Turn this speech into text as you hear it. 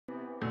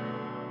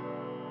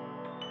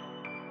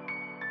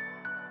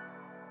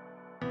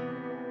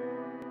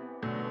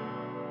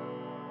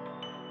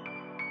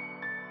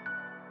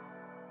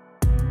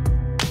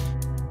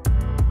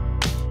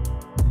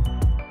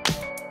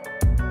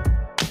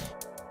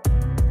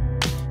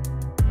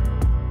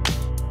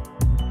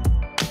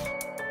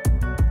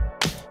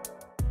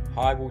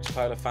Hi Water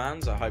Polo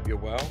fans, I hope you're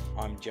well.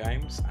 I'm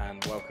James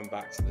and welcome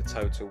back to the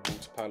Total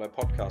Waterpolo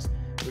Podcast.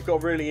 We've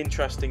got a really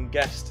interesting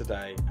guest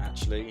today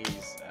actually.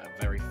 He's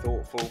very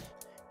thoughtful,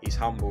 he's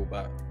humble,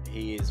 but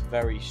he is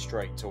very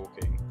straight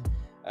talking.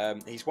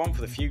 He's one for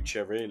the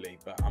future really,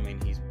 but I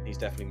mean he's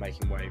definitely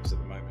making waves at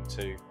the moment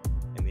too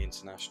in the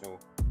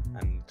international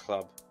and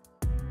club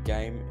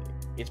game.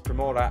 It's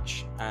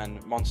Primorac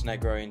and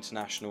Montenegro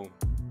international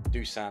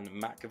Dusan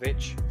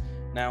Matkovic.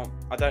 Now,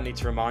 I don't need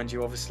to remind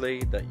you,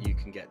 obviously, that you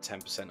can get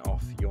 10%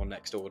 off your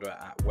next order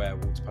at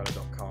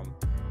wearwaterpolo.com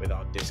with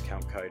our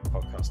discount code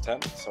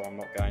podcast10, so I'm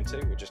not going to,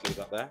 we'll just leave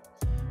that there.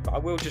 But I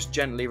will just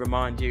gently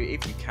remind you,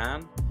 if you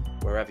can,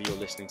 wherever you're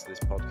listening to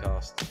this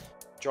podcast,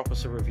 drop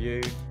us a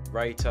review,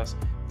 rate us,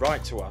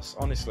 write to us,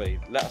 honestly,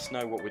 let us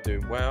know what we're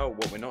doing well,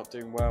 what we're not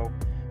doing well.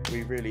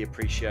 We really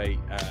appreciate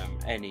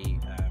any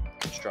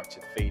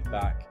constructive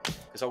feedback,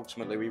 because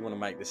ultimately we want to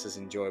make this as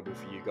enjoyable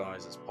for you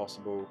guys as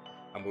possible,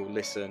 and we'll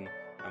listen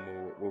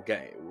and we'll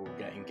get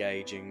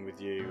engaging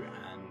with you,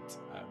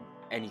 and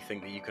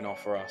anything that you can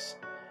offer us,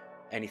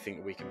 anything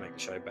that we can make the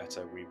show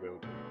better, we will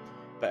do.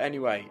 But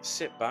anyway,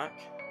 sit back,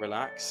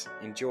 relax,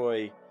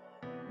 enjoy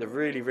the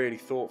really, really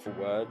thoughtful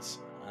words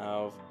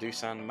of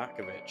Dusan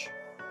Matkovic.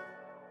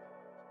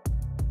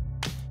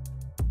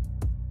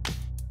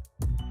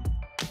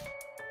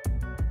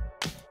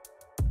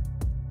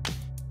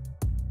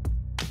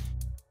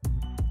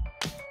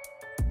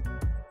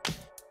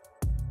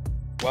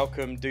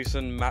 Welcome,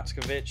 Dusan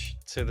Matkovic,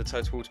 to the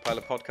Total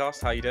Waterpolo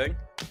Podcast. How are you doing?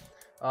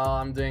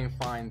 I'm doing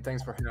fine.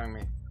 Thanks for having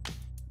me.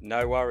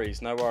 No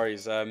worries, no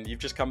worries. You've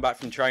just come back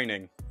from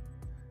training.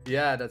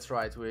 Yeah, that's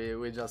right.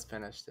 We just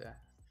finished. Yeah.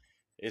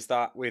 Is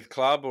that with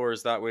club or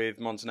is that with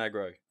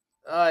Montenegro?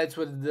 It's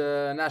with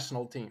the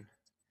national team.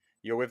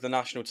 You're with the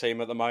national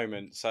team at the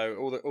moment, so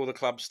all the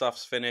club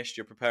stuff's finished.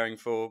 You're preparing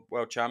for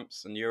World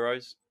Champs and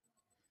Euros.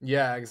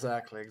 Yeah,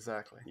 exactly.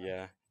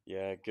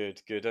 Yeah,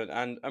 good.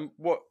 And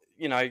what,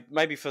 you know,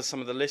 maybe for some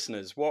of the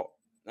listeners, what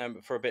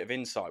for a bit of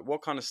insight,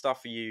 what kind of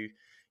stuff are you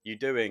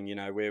doing? You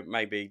know, we're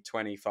maybe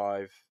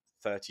 25,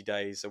 30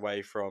 days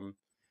away from,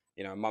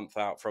 you know, a month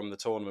out from the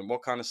tournament.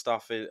 What kind of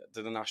stuff do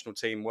the national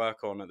team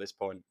work on at this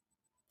point?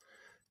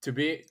 To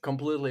be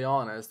completely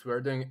honest, we're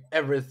doing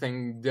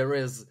everything there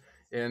is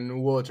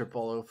in water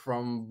polo,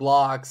 from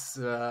blocks,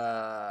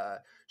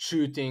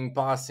 shooting,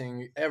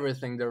 passing,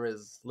 everything there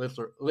is.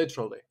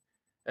 Literally,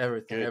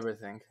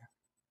 everything.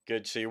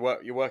 Good. So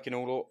you're working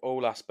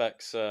all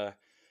aspects of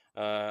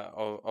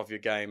your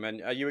game,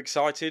 and are you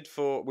excited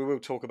for? We will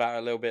talk about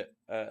a little bit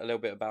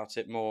about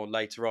it more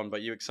later on. But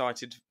are you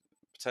excited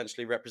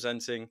potentially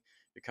representing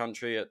your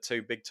country at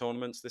two big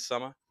tournaments this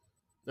summer?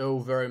 Oh,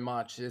 very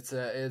much. It's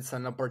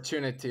an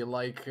opportunity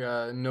like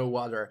no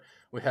other.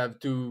 We have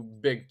two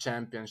big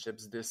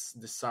championships this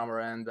summer,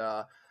 and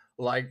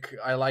like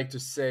I like to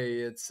say,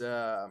 it's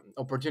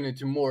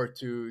opportunity more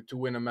to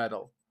win a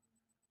medal.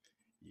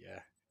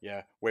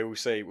 Yeah. We will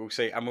see,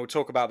 and we'll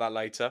talk about that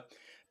later.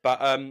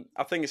 But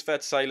I think it's fair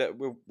to say that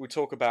we'll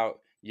talk about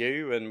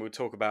you, and we'll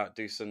talk about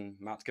Dusan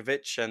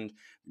Matkovic, and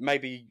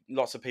maybe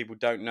lots of people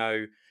don't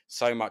know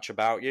so much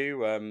about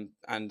you,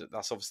 and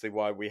that's obviously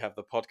why we have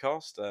the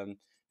podcast.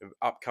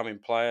 Upcoming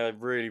player,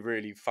 really,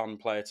 really fun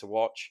player to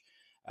watch.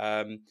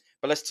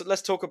 But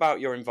let's talk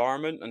about your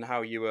environment and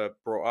how you were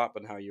brought up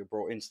and how you were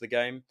brought into the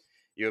game.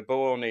 You were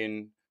born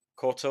in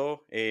Kotor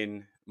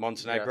in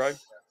Montenegro,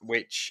 Yes.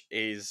 which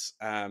is,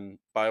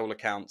 by all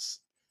accounts,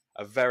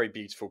 a very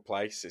beautiful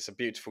place. It's a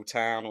beautiful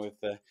town with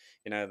the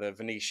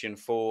Venetian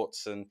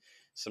forts and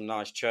some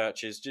nice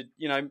churches. Do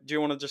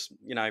you want to just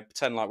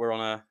pretend like we're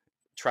on a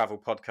travel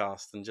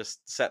podcast and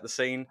just set the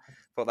scene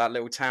for what that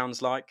little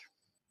town's like?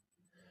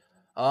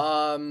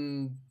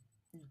 Um,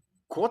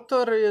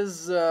 Kotor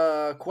is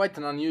quite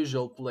an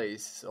unusual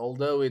place,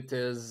 although it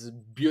is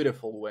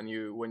beautiful when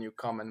you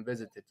come and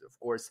visit it. Of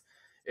course,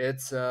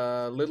 it's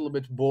a little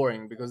bit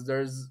boring because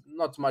there's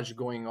not much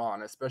going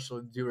on,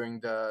 especially during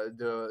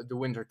the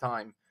winter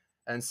time.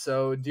 And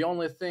so the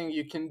only thing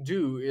you can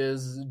do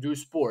is do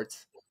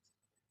sports.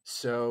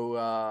 So,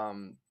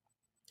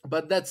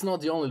 but that's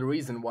not the only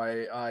reason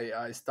why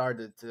I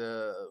started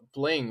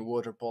playing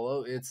water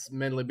polo. It's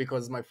mainly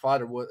because my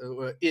father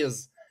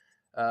is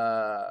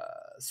uh,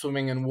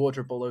 swimming and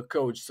water polo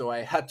coach, so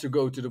I had to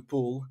go to the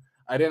pool.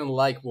 I didn't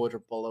like water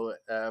polo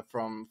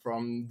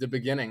from the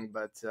beginning,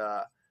 but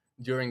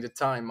during the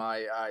time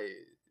I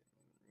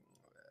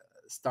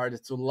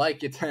started to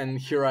like it, and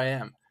here I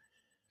am.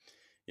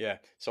 Yeah,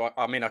 so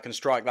I mean, I can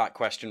strike that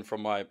question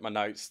from my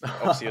notes.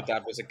 Obviously, your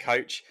dad was a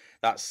coach.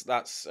 That's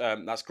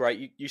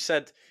great. You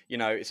said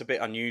it's a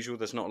bit unusual.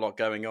 There's not a lot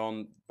going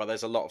on, but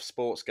there's a lot of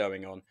sports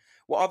going on.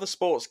 What other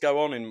sports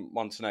go on in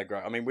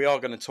Montenegro? I mean, we are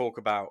going to talk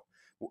about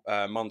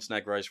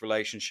Montenegro's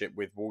relationship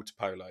with water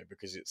polo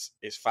because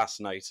it's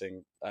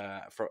fascinating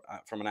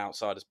from an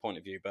outsider's point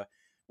of view. But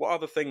what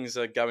other things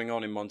are going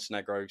on in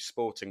Montenegro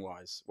sporting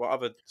wise? What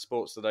other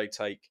sports do they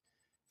take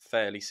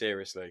fairly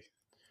seriously?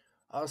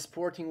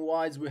 Sporting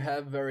wise, we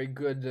have very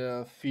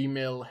good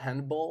female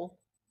handball,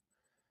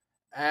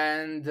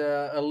 and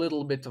a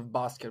little bit of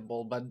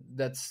basketball, but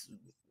that's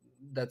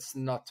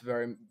not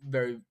very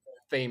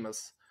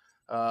famous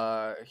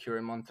here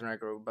in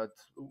Montenegro. But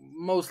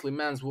mostly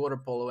men's water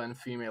polo and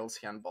females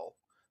handball.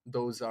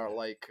 Those are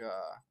like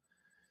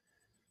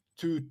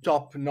two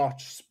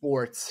top-notch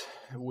sports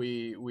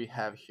we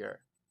have here.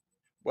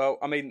 Well,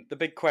 I mean, the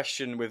big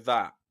question with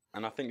that,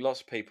 and I think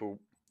lots of people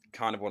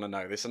kind of want to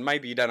know this, and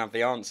maybe you don't have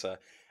the answer.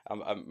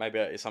 Maybe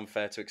it's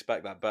unfair to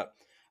expect that, but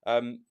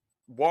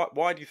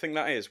why do you think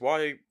that is?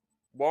 Why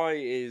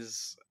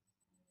is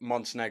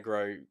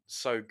Montenegro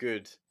so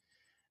good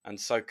and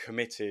so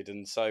committed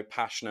and so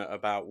passionate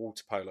about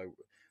water polo?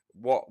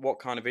 What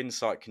kind of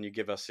insight can you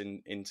give us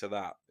into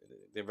that,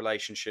 the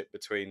relationship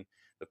between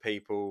the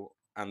people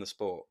and the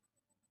sport?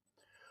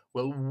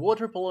 Well,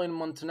 water polo in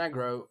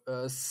Montenegro,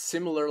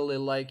 similarly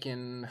like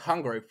in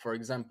Hungary, for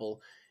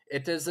example,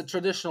 it is a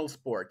traditional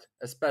sport,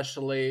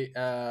 especially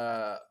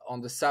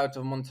on the south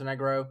of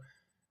Montenegro,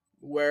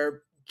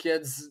 where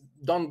kids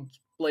don't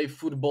play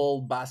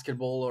football,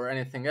 basketball, or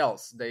anything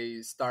else.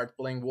 They start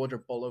playing water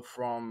polo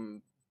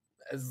from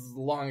as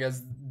long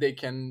as they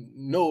can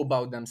know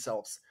about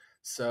themselves.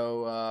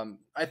 So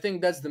I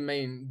think that's the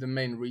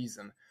main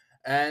reason.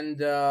 And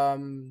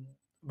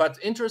but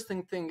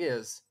interesting thing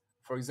is,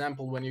 for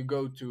example, when you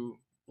go to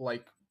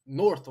like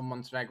north of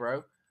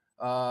Montenegro,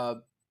 uh,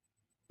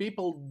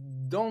 people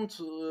don't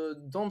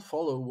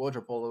follow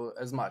water polo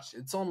as much.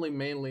 It's only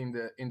mainly in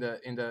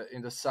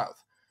the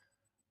south.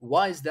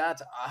 Why is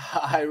that?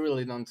 I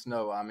really don't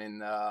know. I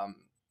mean,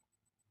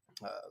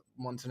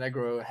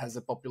 Montenegro has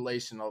a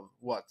population of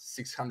what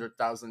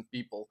 600,000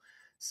 people,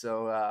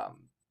 so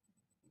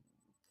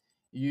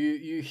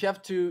you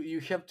have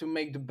to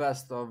make the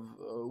best of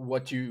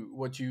what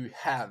you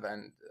have,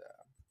 and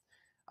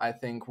I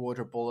think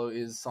water polo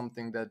is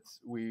something that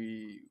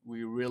we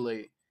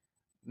really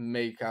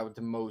make out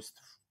the most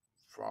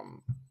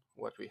from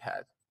what we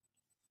had.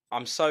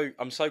 I'm so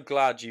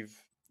glad you've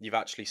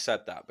actually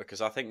said that, because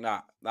I think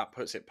that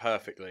puts it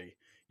perfectly.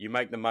 You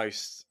make the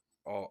most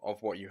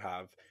of what you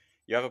have.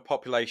 You have a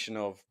population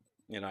of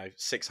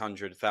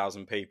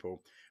 600,000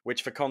 people,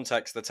 which for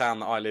context, the town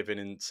that I live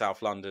in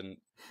South London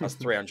has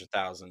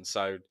 300,000.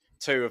 So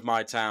two of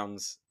my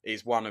towns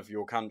is one of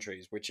your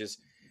countries, which is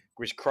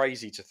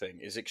crazy to think.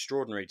 Is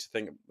extraordinary to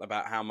think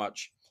about how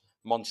much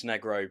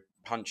Montenegro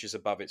punches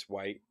above its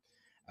weight.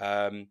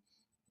 Um,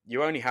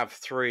 you only have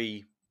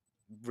three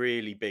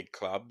really big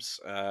clubs.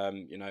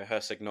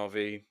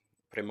 Herceg-Novi,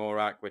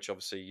 Primorac, which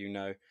obviously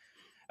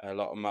a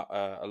lot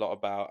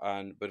about,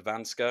 and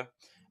Budvanska.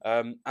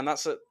 And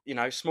that's a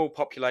small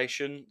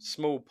population,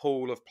 small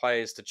pool of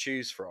players to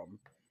choose from,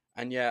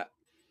 and yet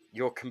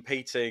you're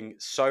competing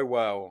so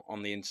well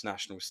on the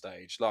international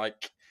stage.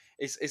 Like,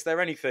 is there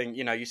anything,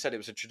 you said it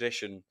was a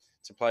tradition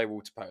to play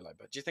water polo,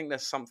 but do you think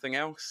there's something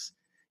else?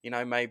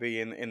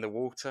 Maybe in the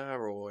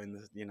water, or in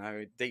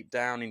the deep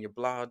down in your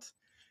blood.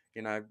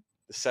 The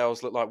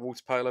cells look like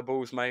water polo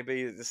balls.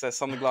 Maybe is there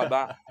something like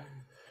that?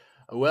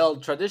 Well,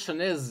 tradition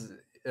is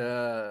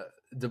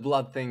the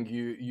blood thing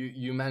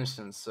you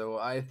mentioned, so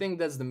I think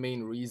that's the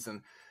main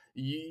reason.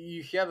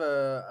 You have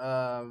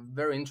a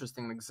very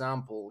interesting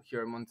example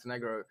here in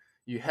Montenegro.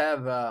 You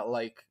have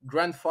like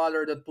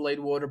grandfather that played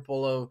water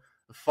polo,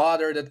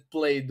 father that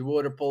played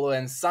water polo,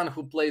 and son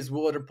who plays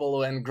water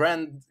polo, and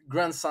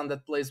grandson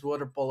that plays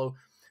water polo.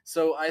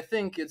 So I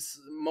think it's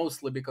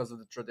mostly because of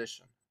the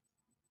tradition.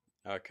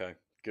 Okay,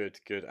 good,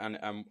 good,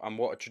 and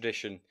what a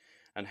tradition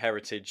and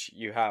heritage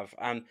you have.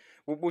 And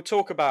we'll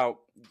talk about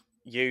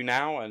you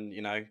now, and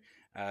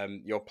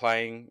your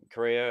playing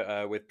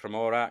career with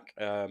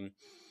Primorac.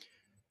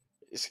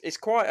 It's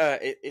quite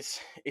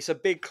it's a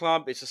big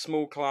club. It's a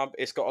small club.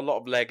 It's got a lot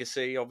of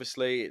legacy.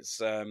 Obviously,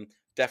 it's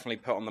definitely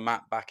put on the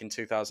map back in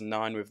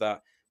 2009 with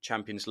that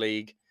Champions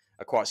League,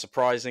 a quite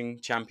surprising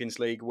Champions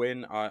League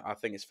win. I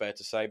think it's fair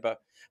to say.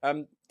 But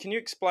can you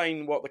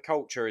explain what the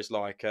culture is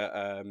like at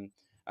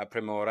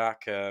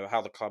Primorac,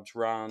 how the club's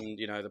run?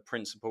 The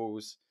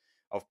principles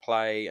of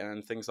play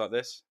and things like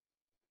this.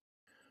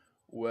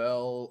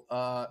 Well,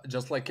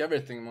 just like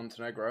everything in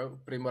Montenegro,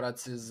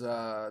 Primorac is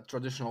a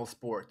traditional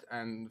sport,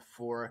 and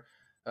for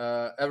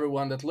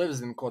everyone that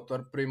lives in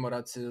Kotor,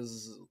 Primorac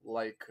is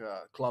like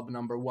club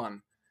number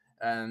one,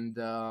 and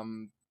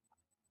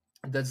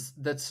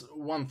that's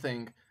one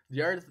thing.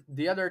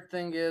 The other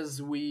thing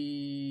is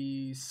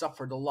we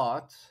suffered a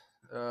lot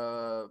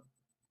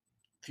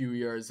few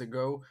years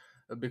ago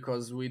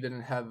because we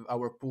didn't have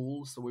our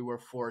pool, so we were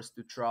forced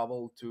to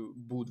travel to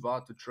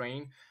Budva to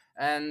train,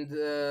 and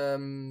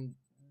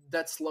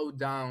that slowed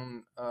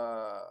down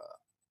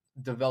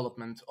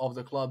development of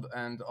the club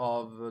and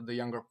of the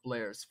younger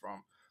players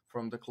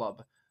from the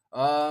club.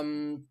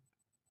 Um,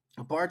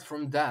 Apart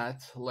from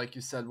that, like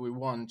you said, we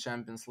won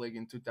Champions League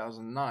in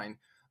 2009,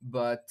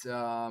 but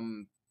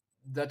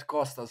that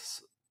cost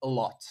us a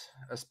lot,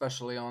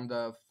 especially on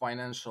the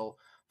financial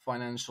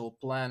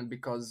plan,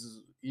 because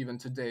even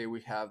today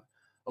we have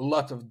a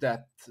lot of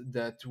debt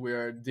that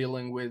we're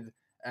dealing with,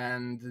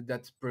 and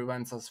that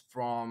prevents us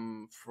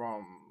from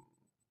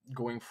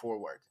going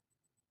forward.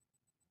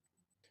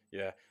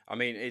 Yeah, I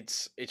mean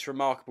it's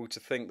remarkable to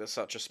think that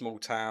such a small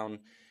town,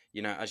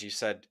 as you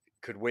said,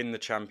 could win the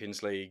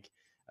Champions League.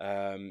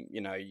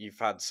 You've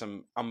had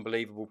some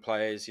unbelievable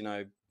players,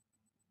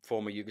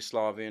 former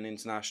Yugoslavian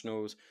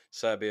internationals,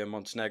 Serbia,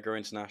 Montenegro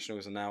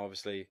internationals, and now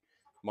obviously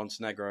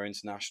Montenegro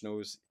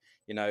internationals.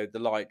 The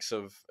likes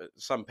of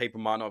some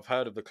people might not have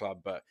heard of the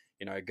club, but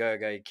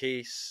Gergely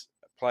Kis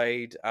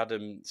played,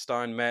 Adam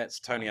Steinmetz,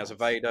 Tony Steinmetz.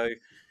 Azevedo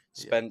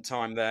Yeah. spent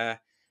time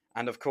there,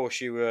 and of course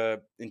you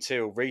were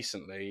until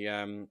recently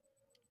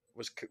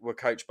were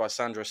coached by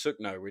Sandra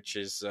Sukno, which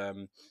is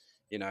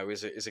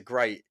is a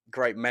great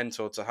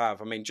mentor to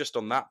have. I mean, just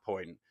on that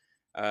point,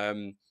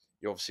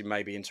 you obviously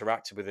maybe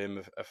interacted with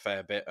him a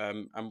fair bit.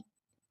 And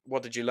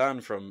what did you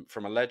learn from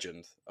a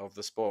legend of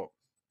the sport?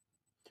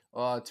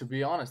 To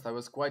be honest, I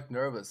was quite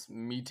nervous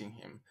meeting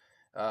him.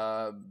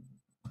 Uh,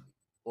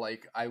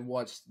 like I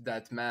watched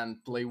that man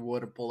play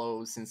water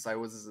polo since I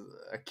was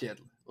a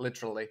kid,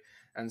 literally,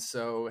 and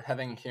so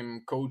having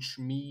him coach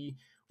me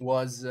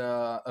was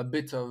a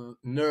bit of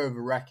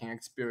nerve-wracking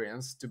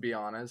experience, to be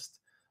honest.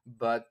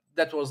 But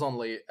that was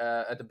only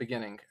at the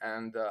beginning,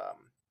 and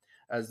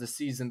as the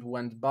season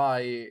went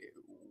by,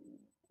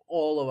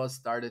 all of us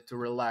started to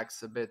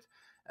relax a bit,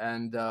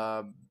 and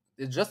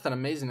it's just an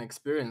amazing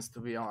experience,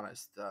 to be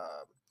honest.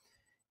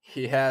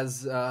 He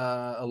has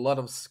a lot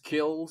of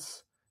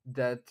skills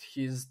that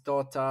he's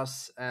taught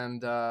us,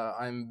 and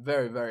I'm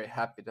very, very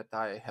happy that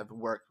I have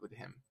worked with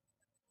him.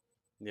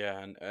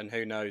 Yeah, and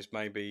who knows,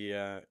 maybe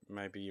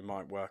you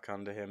might work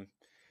under him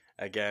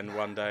again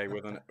one day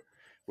with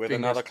Fingers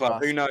another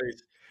club. Who crossed.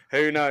 knows?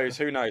 Who knows?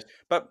 Who knows?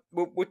 But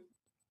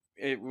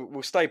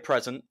we'll stay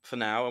present for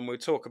now, and we'll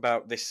talk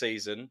about this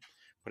season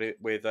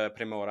with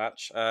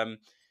Primorac.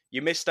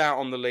 You missed out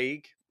on the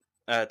league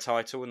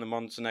title in the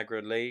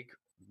Montenegro League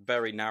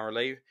very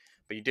narrowly,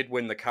 but you did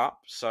win the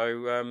cup.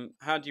 So,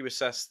 how do you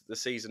assess the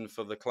season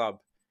for the club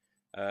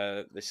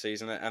this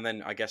season, and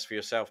then I guess for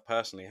yourself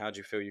personally, how do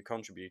you feel you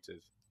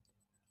contributed?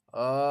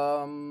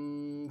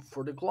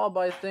 For the club,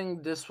 I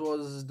think this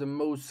was the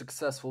most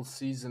successful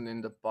season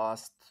in the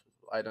past,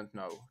 I don't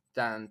know,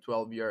 10,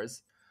 12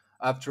 years.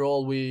 After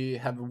all, we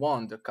have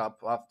won the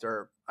cup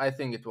after, I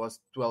think it was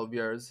 12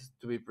 years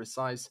to be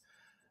precise.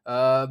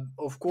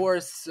 Of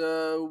course,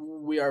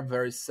 we are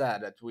very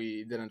sad that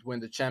we didn't win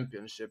the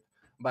championship,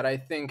 but I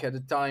think at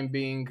the time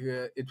being,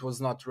 it was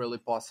not really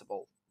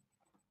possible.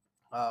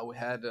 We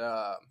had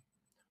a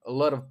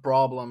lot of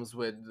problems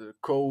with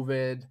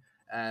COVID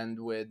and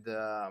with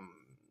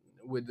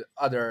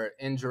other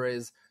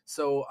injuries.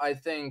 So I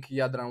think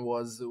Jadran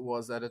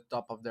was at the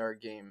top of their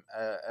game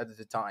at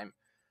the time.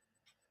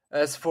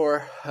 As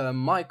for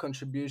my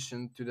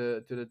contribution to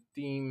the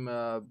team,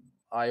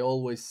 I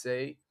always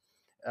say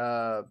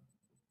uh,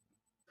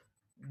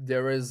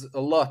 there is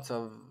a lot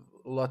of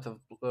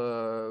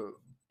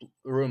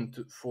room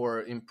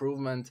for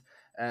improvement,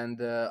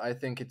 and I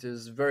think it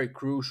is very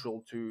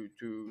crucial to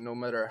no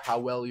matter how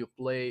well you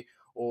play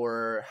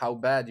or how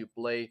bad you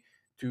play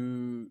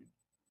to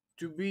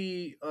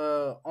be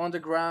on the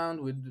ground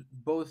with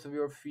both of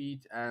your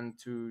feet and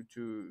to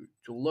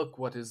look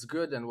what is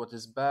good and what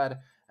is bad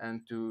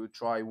and to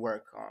try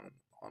work on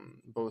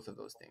both of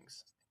those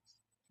things.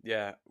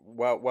 Yeah,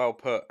 well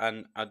put.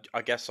 And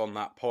I guess on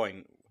that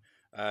point,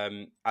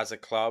 as a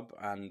club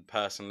and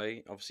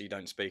personally, obviously you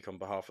don't speak on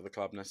behalf of the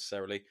club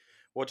necessarily.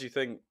 What do you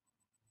think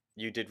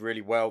you did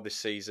really well this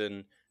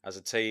season as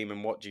a team,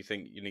 and what do you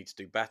think you need to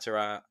do better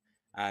at?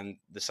 And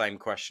the same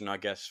question, I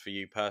guess, for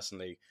you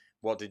personally.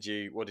 What did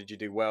you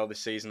do well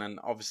this season? And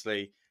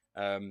obviously,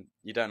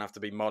 you don't have to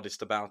be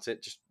modest about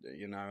it. Just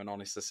an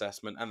honest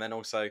assessment. And then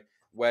also,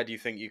 where do you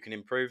think you can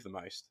improve the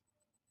most?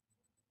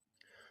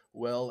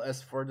 Well,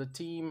 as for the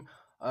team,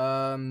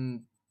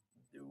 um,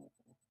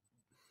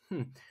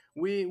 hmm,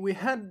 we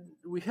have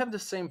the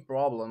same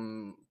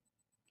problem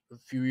a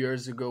few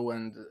years ago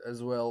and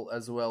as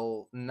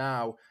well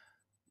now.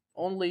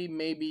 Only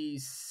maybe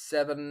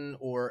 7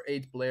 or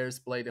 8 players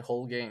play the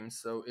whole game,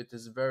 so it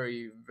is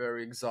very,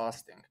 very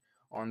exhausting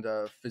on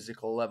the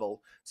physical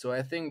level. So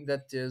I think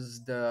that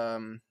is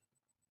the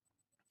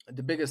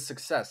biggest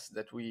success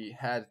that we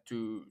had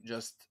to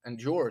just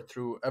endure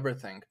through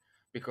everything,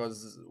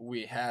 because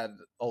we had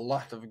a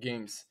lot of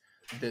games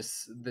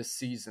this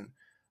season.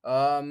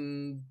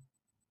 Um,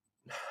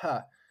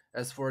 ha,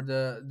 as for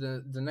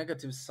the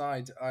negative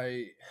side,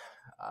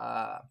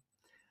 uh,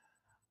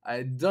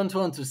 I don't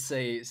want to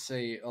say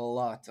a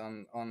lot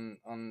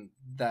on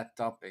that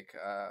topic.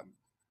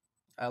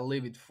 I'll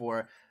leave it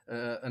for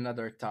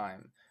another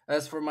time.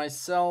 As for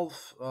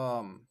myself,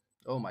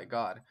 oh my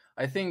god,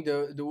 I think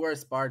the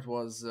worst part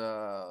was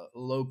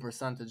low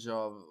percentage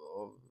of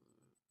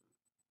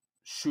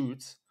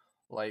shoots.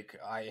 Like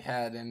I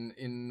had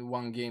in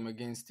one game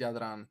against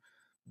Yadran,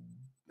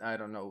 I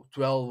don't know,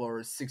 12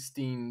 or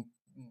 16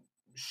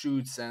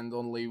 shoots and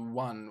only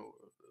one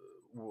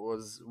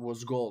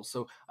was goal.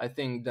 So I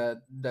think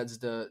that that's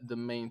the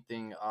main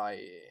thing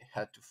I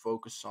had to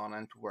focus on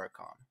and to work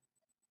on.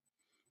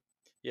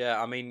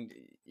 Yeah, I mean,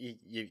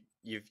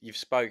 you've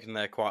spoken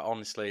there quite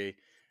honestly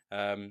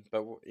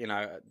But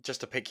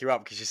just to pick you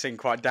up because you seem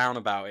quite down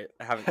about it,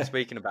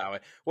 speaking about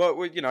it.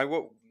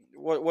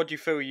 What do you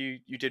feel you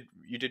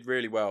did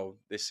really well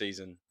this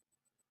season?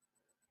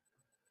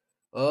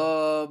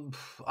 Uh,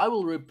 I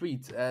will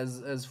repeat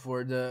as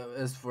for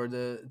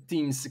the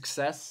team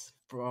success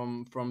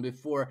from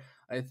before.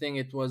 I think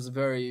it was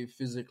very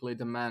physically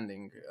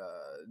demanding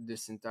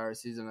this entire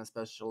season,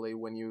 especially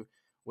when you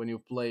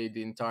play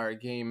the entire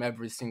game,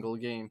 every single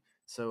game.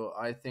 So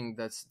I think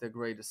that's the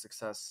greatest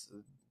success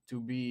to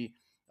be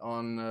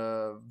on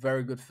a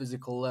very good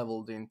physical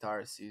level the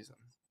entire season.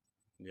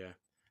 Yeah,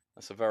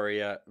 that's a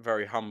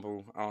very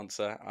humble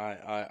answer.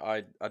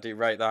 I do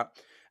rate that.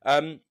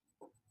 Um,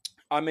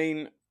 I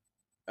mean,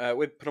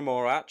 with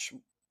Primorac,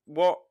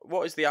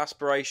 what is the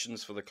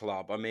aspirations for the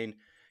club? I mean,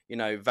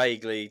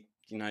 vaguely,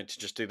 to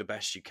just do the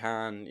best you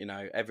can.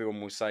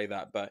 Everyone will say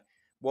that, but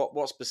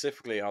what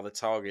specifically are the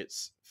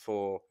targets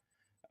for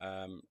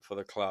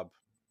the club?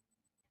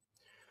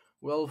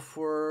 Well,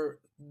 for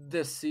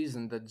this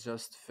season that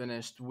just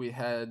finished, we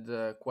had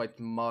quite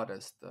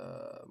modest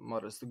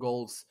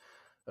goals.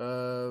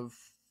 Uh,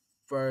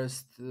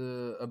 First,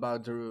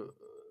 about the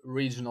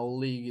regional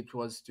league, it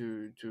was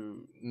to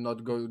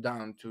not go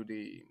down to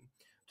the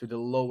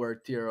lower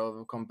tier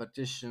of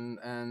competition,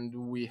 and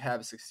we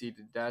have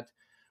succeeded that.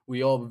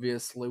 We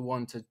obviously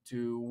wanted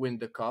to win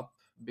the cup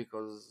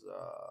because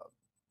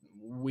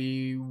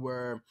we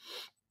were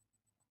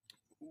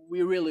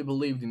we really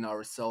believed in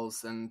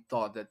ourselves and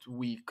thought that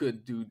we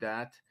could do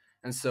that,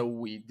 and so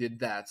we did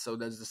that. So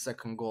that's the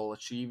second goal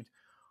achieved.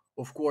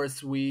 Of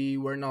course, we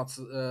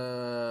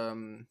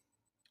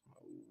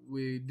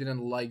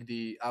didn't like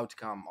the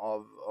outcome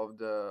of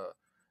the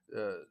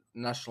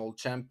national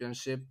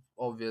championship.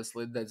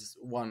 Obviously, that's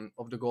one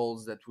of the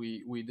goals that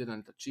we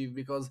didn't achieve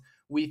because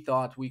we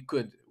thought we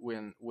could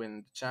win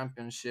the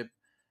championship.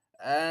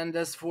 And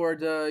as for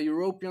the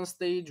European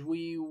stage,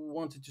 we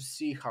wanted to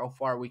see how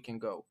far we can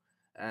go.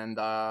 And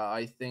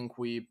I think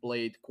we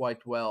played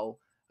quite well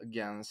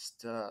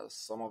against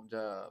some of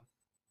the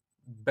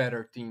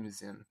better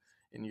teams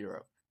in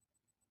Europe.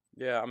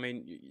 Yeah, I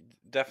mean,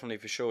 definitely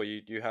for sure.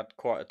 You had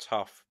quite a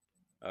tough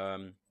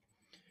um,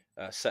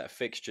 set of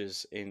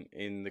fixtures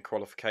in the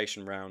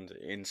qualification round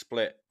in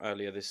Split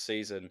earlier this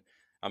season.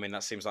 I mean,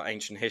 that seems like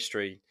ancient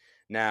history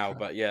now,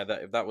 but yeah,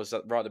 that was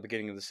right at the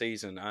beginning of the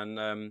season.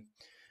 And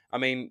I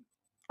mean,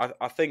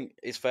 I think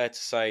it's fair to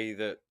say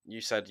that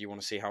you said you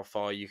want to see how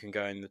far you can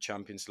go in the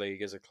Champions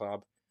League as a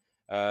club.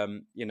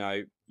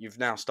 You've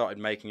now started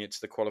making it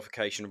to the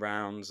qualification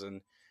rounds and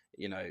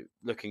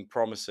looking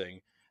promising.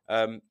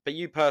 But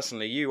you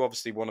personally, you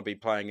obviously want to be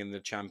playing in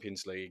the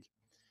Champions League.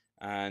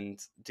 And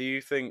do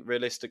you think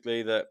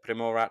realistically that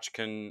Primorac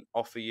can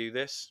offer you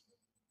this?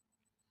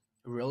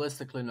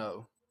 Realistically,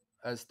 no.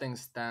 As things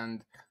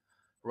stand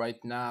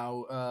right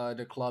now,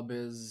 the club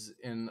is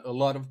in a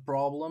lot of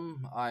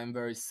problem. I'm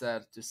very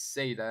sad to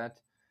say that,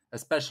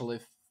 especially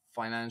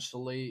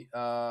financially,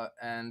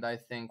 and I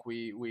think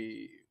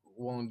we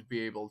won't be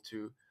able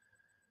to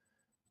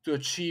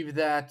achieve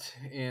that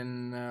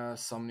in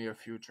some near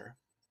future.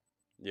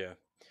 Yeah,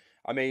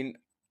 I mean,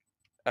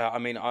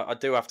 I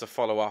do have to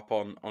follow up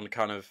on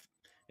kind of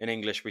in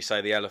English we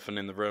say the elephant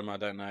in the room. I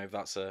don't know if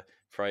that's a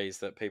phrase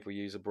that people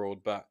use abroad,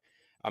 but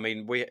I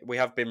mean we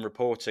have been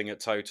reporting at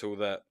Total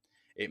that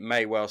it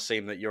may well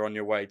seem that you're on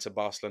your way to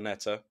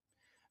Barceloneta,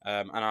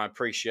 and I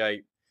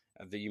appreciate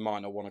that you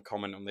might not want to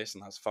comment on this,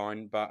 and that's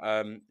fine. But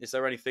is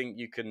there anything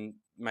you can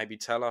maybe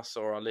tell us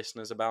or our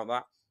listeners about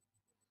that?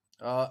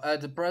 At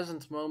the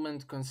present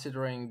moment,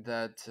 considering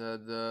that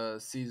the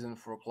season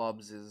for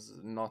clubs is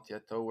not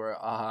yet over,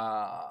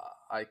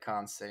 I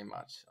can't say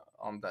much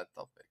on that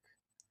topic.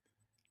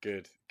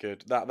 Good,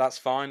 good. That's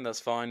fine. That's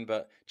fine.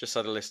 But just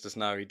so the listeners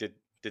know, he did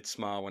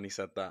smile when he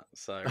said that.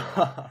 So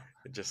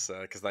just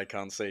because they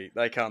can't see.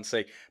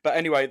 But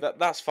anyway,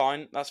 that's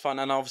fine. That's fine.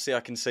 And obviously,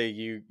 I can see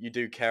you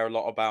do care a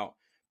lot about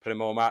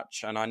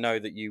Primorac, and I know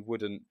that you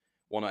wouldn't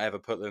want to ever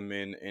put them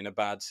in a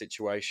bad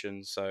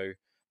situation. So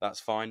that's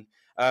fine.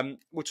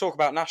 We'll talk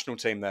about national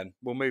team then.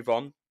 We'll move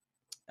on,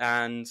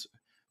 and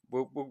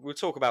we'll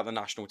talk about the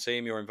national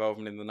team. Your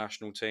involvement in the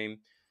national team.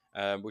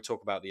 We'll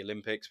talk about the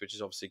Olympics, which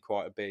is obviously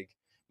quite a big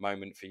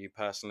moment for you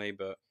personally,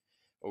 but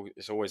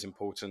it's always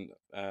important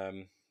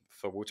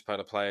for water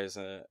polo players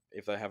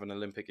if they have an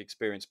Olympic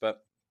experience.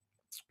 But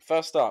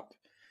first up,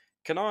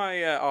 can I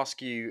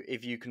ask you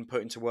if you can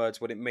put into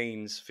words what it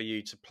means for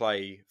you to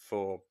play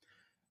for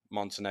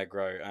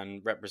Montenegro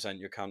and represent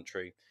your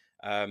country?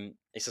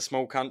 It's a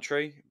small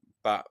country,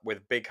 but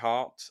with big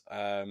heart,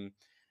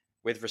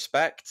 with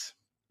respect.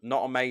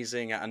 Not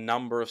amazing at a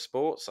number of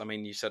sports. I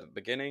mean, you said at the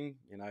beginning,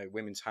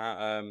 women's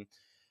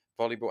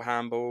volleyball,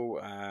 handball.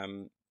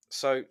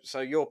 So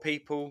your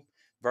people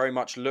very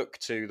much look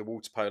to the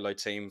water polo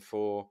team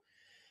for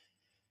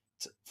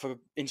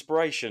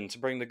inspiration to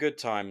bring the good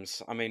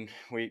times. I mean,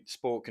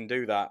 sport can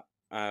do that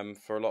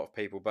for a lot of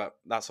people, but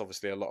that's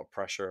obviously a lot of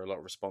pressure, a lot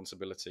of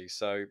responsibility.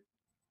 So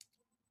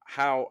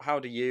how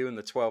do you and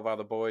the 12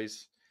 other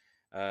boys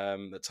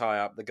that tie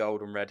up the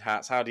gold and red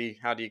hats. How do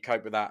you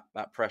cope with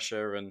that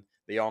pressure and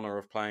the honor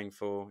of playing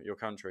for your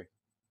country?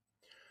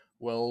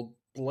 Well,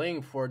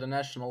 playing for the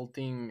national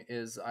team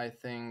is, I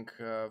think,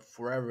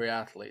 for every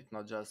athlete,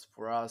 not just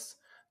for us,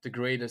 the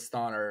greatest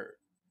honor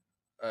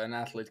an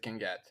athlete can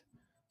get.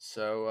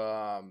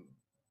 So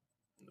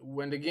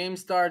when the game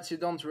starts, you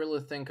don't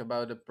really think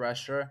about the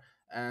pressure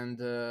and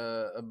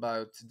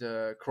about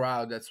the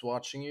crowd that's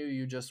watching you.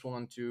 You just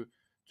want to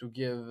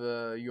give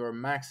your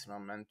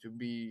maximum and to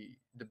be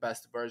the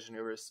best version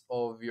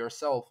of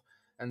yourself.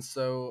 And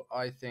so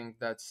I think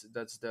that's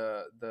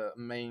the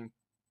main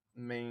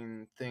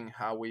thing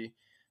how we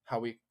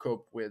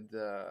cope with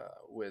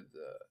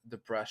the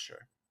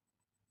pressure.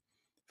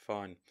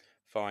 Fine,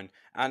 fine.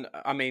 And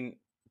I mean,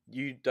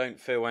 you don't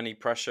feel any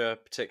pressure,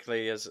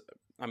 particularly as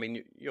I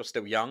mean, you're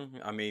still young.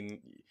 I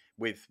mean,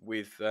 with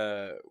with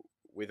uh,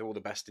 with all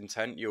the best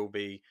intent, you'll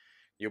be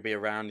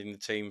around in the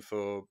team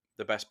for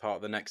the best part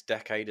of the next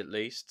decade at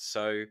least.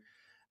 So,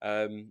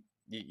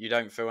 you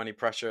don't feel any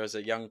pressure as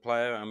a young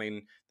player. I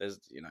mean, there's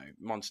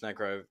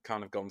Montenegro have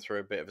kind of gone through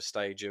a bit of a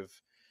stage of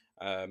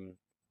um,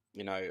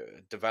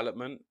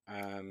 development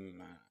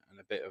and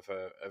a bit of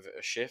a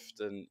shift,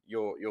 and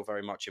you're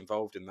very much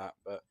involved in that,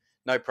 but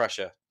no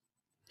pressure.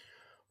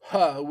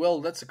 Huh,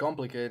 well, that's a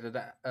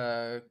complicated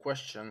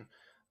question.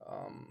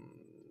 Um,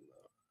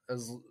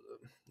 as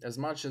as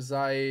much as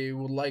I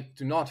would like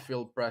to not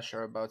feel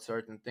pressure about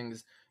certain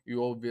things,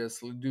 you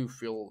obviously do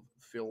feel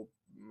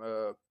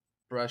uh,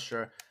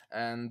 pressure,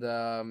 and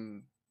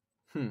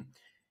hmm,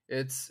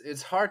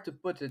 it's hard to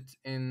put it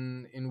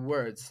in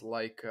words.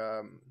 Like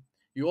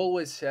you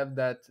always have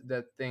that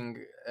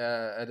thing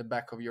at the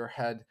back of your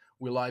head.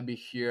 Will I be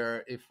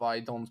here if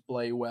I don't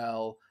play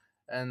well?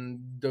 And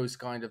those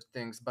kind of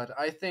things. But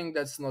I think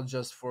that's not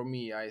just for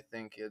me. I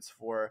think it's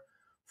for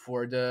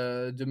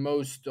the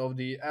most of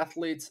the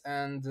athletes,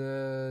 and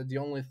the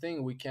only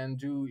thing we can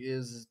do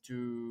is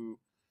to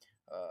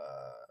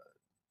uh,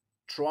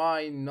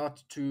 try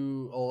not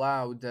to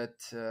allow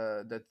that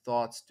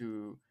thoughts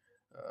to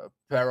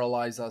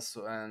paralyze us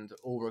and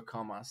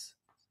overcome us.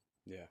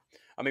 Yeah,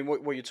 I mean,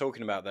 what you're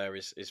talking about there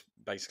is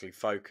basically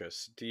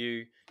focus. Do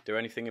you do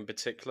anything in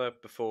particular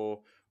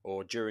before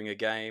or during a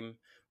game,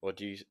 or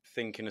do you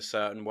think in a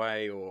certain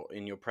way, or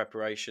in your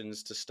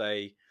preparations to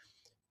stay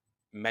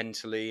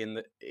mentally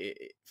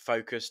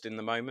focused in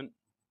the moment?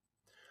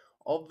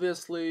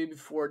 Obviously,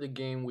 before the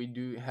game, we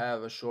do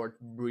have a short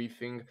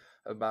briefing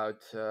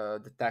about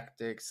the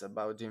tactics,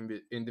 about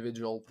the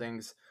individual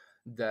things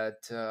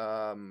that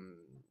are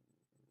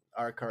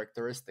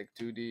characteristic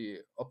to the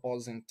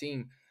opposing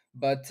team.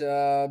 But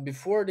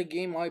before the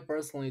game, I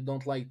personally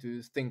don't like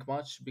to think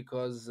much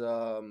because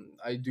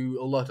I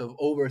do a lot of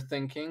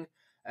overthinking,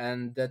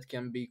 and that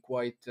can be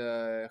quite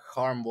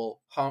harmful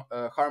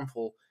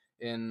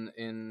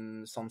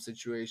in some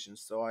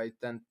situations. So I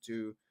tend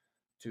to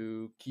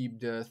keep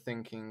the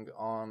thinking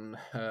on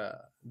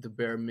the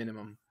bare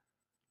minimum.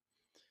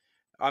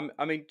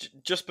 I mean,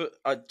 just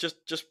but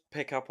just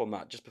pick up on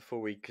that just before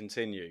we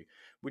continue.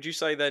 Would you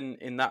say then,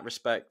 in that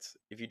respect,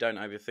 if you don't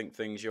overthink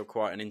things, you're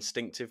quite an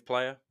instinctive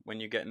player when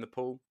you get in the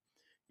pool?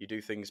 You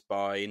do things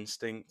by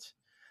instinct,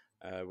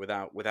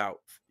 without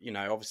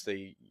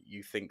obviously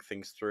you think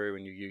things through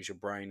and you use your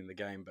brain in the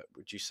game. But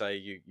would you say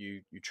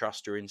you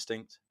trust your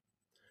instinct?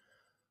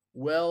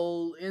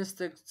 Well,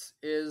 instinct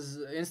is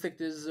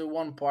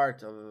one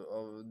part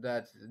of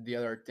that. The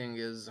other thing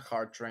is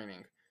hard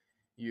training.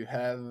 You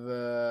have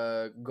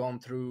gone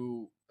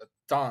through a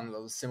ton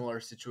of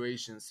similar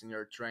situations in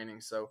your training,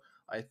 so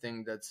I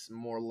think that's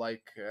more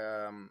like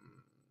an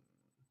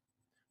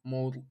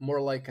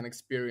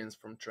experience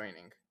from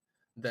training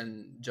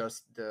than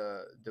just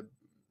the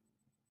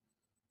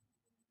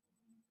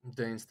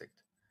instinct.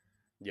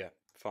 Yeah,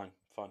 fine,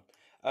 fine.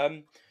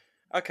 Um,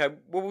 okay,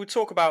 well, we'll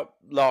talk about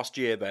last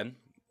year then,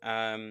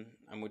 and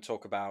we'll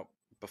talk about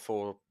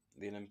before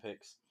the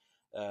Olympics,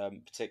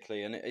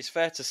 particularly. And it's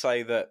fair to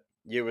say that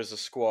you, as a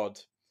squad,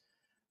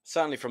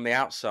 certainly from the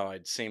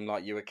outside, seemed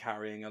like you were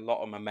carrying a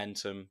lot of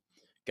momentum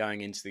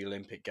going into the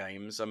Olympic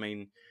Games. I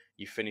mean,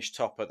 you finished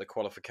top at the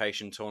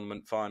qualification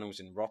tournament finals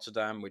in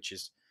Rotterdam, which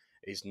is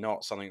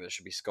not something that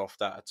should be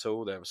scoffed at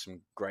all. There were some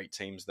great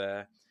teams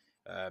there.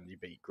 You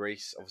beat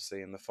Greece,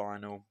 obviously, in the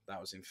final. That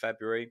was in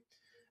February.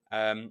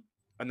 Um,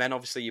 and then,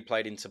 obviously, you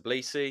played in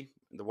Tbilisi,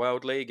 the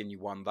World League, and you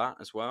won that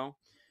as well.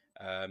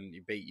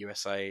 You beat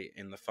USA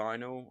in the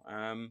final.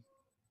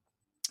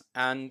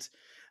 And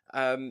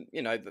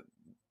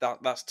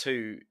that's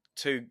two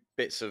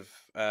bits of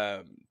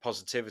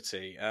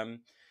positivity.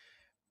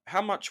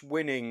 How much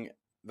winning,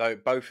 though,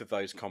 both of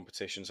those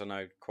competitions? I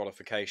know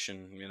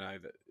qualification,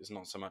 that is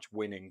not so much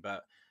winning,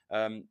 but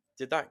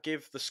did that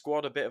give the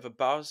squad a bit of a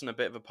buzz and a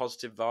bit of a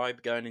positive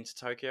vibe going into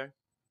Tokyo?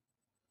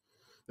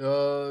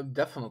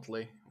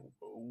 Definitely.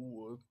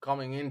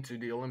 Coming into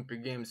the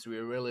Olympic Games, we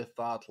really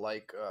thought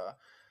like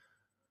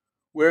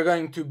we're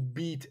going to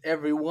beat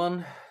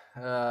everyone,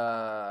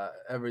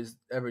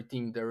 every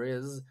team there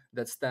is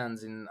that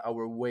stands in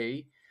our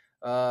way.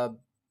 Uh,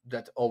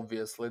 that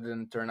obviously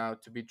didn't turn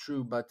out to be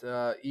true. But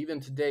even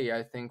today,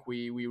 I think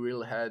we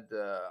really had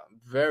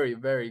very,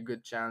 very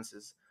good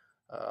chances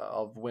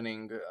of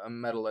winning a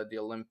medal at the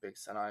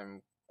Olympics, and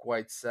I'm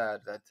quite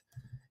sad that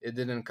it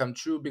didn't come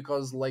true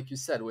because, like you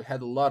said, we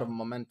had a lot of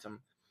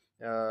momentum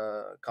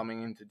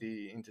coming into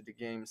the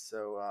game.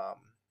 So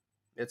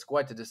it's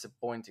quite a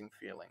disappointing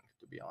feeling,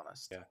 to be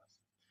honest. Yeah.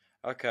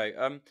 Okay.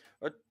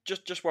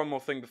 Just one more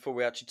thing before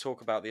we actually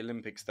talk about the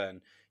Olympics.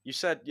 Then you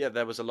said, yeah,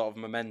 there was a lot of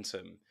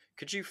momentum.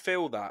 Could you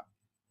feel that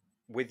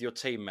with your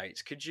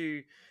teammates?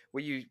 Were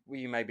you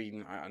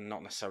maybe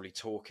not necessarily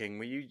talking?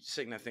 Were you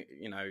sitting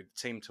there,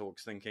 team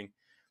talks, thinking,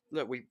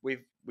 look,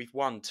 we've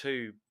won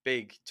two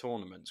big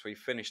tournaments. We've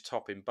finished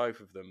top in both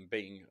of them,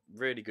 beating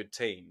really good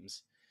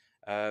teams.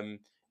 Um,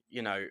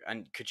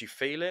 and could you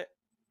feel it,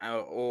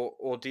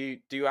 or do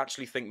you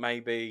actually think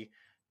maybe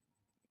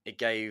it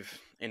gave,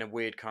 in a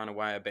weird kind of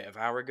way, a bit of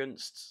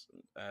arrogance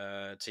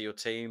to your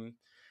team,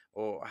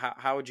 or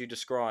how would you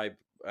describe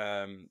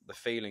the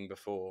feeling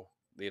before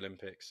the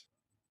Olympics?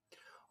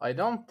 I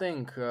don't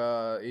think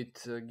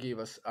it gave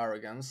us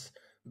arrogance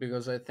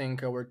because I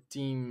think our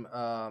team,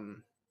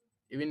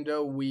 even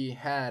though we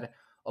had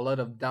a lot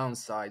of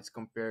downsides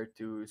compared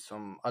to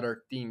some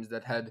other teams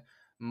that had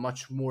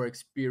much more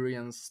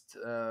experienced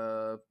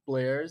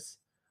players,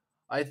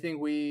 I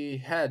think we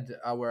had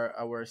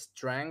our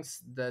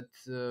strengths that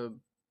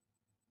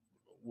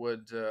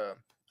would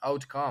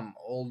outcome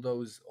all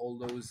those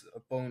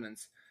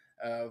opponents.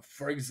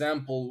 For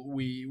example,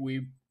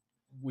 we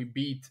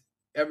beat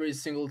every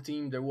single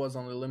team there was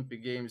on the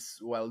Olympic Games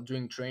while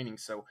doing training.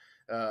 So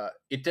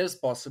it is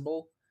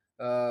possible.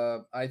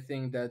 I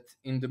think that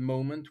in the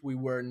moment we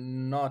were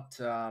not,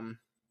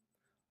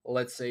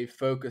 let's say,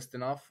 focused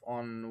enough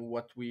on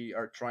what we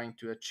are trying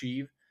to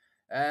achieve,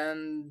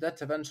 and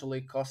that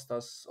eventually cost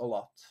us a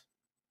lot.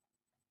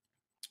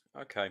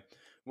 Okay.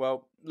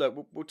 Well,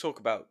 look, we'll talk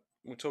about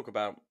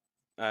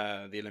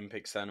the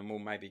Olympics then, and we'll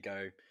maybe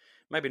go,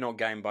 maybe not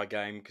game by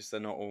game because they're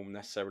not all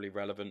necessarily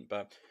relevant,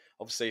 but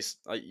obviously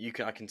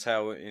I can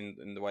tell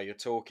in the way you're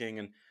talking,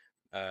 and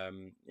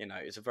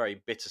it's a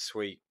very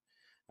bittersweet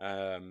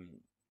um,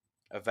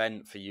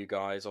 event for you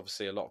guys.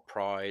 Obviously, a lot of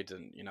pride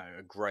and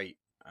a great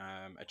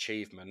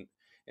achievement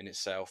in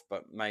itself,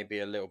 but maybe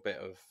a little bit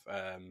of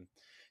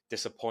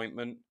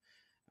disappointment.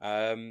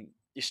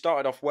 You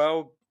started off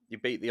well. You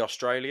beat the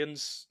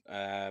Australians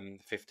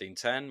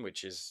 15-10,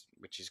 which is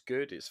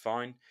good. It's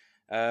fine.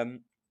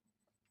 Um,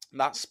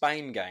 that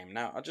Spain game.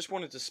 Now, I just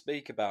wanted to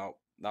speak about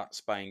that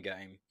Spain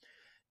game.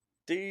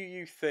 Do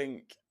you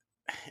think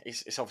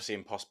it's obviously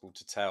impossible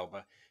to tell,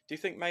 but do you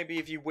think maybe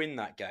if you win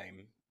that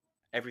game,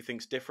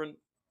 everything's different?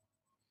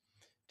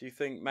 Do you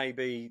think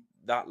maybe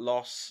that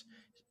loss,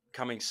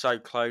 coming so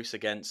close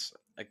against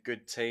a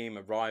good team,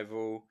 a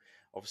rival,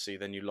 obviously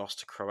then you lost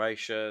to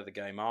Croatia the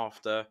game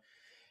after,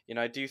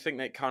 do you think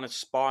that kind of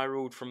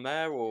spiraled from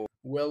there, or?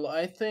 Well,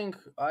 I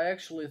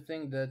actually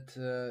think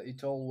that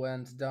it all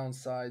went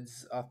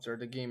downsides after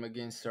the game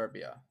against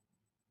Serbia,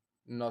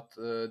 not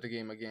the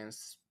game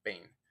against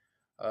Spain.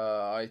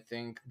 I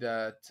think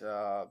that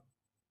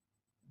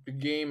the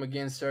game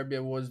against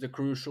Serbia was the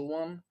crucial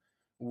one,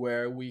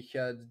 where we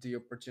had the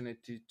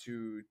opportunity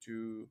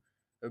to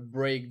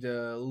break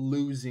the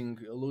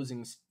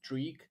losing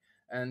streak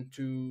and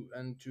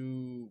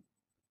to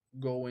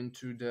go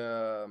into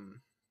the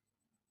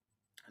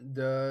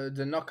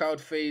knockout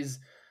phase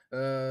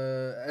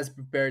as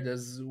prepared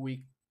as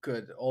we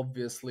could.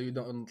 Obviously, we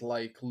don't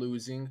like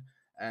losing,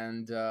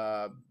 and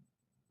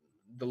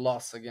the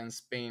loss against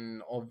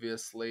Spain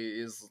obviously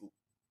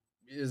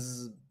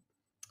is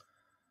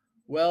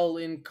well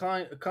in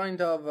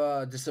kind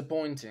of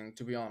disappointing,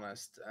 to be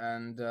honest.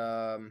 And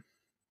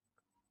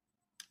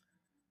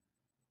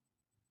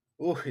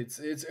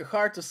it's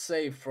hard to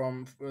say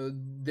from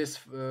this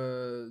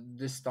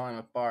time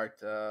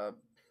apart.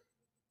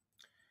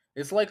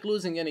 It's like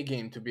losing any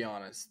game, to be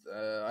honest.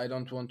 I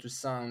don't want to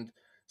sound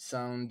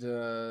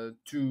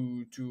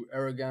too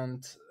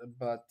arrogant,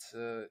 but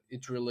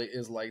it really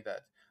is like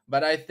that.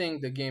 But I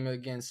think the game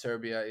against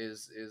Serbia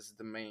is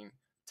the main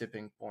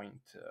tipping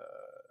point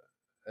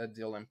at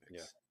the Yeah.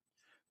 Olympics.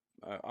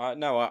 I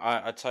no,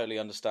 I totally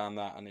understand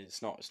that, and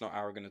it's not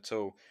arrogant at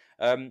all.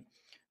 Um,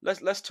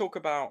 let's talk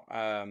about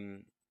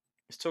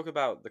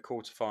the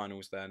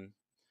quarterfinals then.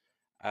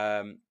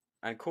 Um,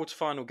 and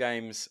quarterfinal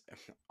games,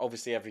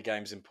 obviously every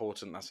game's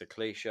important. That's a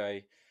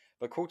cliche,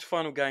 but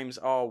quarterfinal games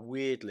are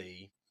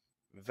weirdly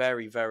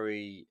very,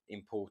 very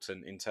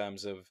important in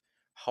terms of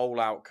whole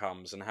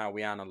outcomes and how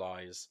we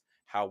analyze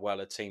how well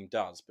a team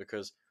does.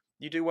 Because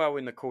you do well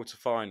in the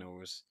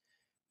quarterfinals,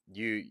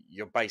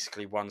 you're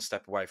basically one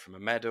step away from a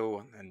medal,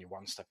 and then you're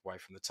one step away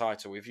from the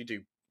title. If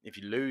you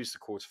lose the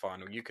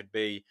quarterfinal, you could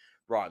be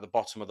right at the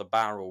bottom of the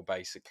barrel,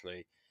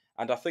 basically.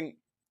 And I think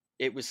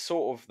it was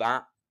sort of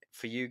that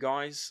for you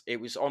guys.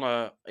 It was on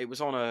a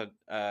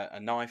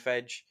knife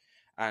edge,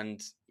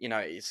 and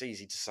it's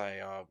easy to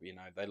say, oh,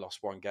 they lost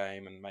one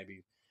game, and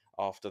maybe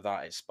after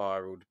that it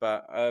spiraled.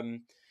 But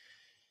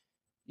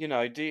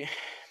do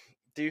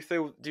do you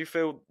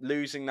feel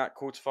losing that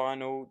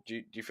quarterfinal?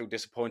 Do you feel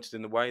disappointed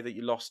in the way that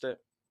you lost it?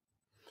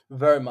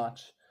 Very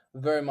much,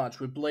 very much.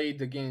 We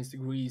played against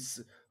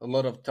Greece a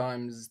lot of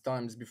times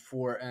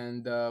before,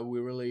 and we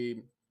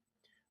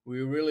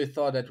really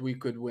thought that we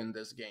could win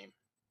this game.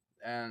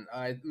 And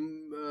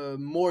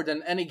more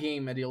than any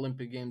game at the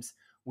Olympic Games,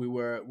 we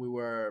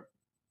were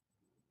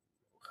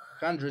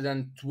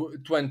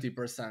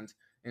 120%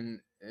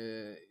 in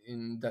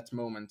that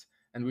moment,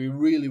 and we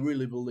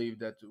really believed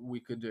that we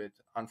could do it.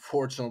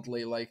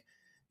 Unfortunately, like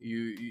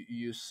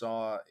you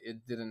saw,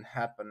 it didn't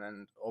happen,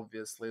 and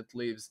obviously it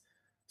leaves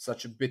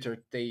such a bitter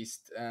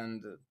taste.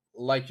 And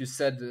like you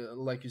said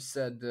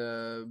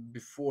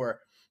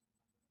before,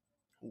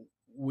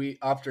 we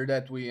after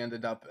that we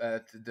ended up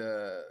at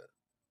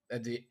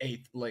the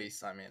eighth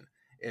place. I mean,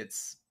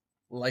 it's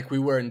like we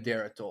weren't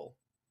there at all.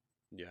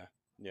 Yeah,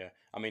 yeah.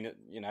 I mean,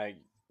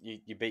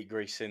 you beat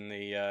Greece in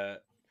the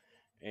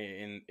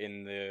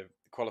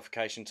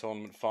qualification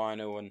tournament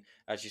final, and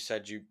as you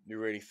said, you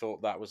really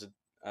thought that was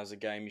a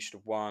game you should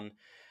have won.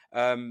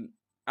 And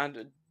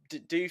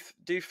do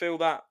you feel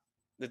that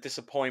the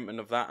disappointment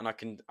of that, and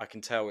I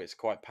can tell it's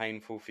quite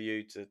painful for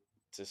you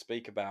to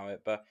speak about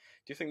it, but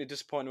do you think the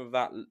disappointment of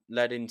that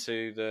led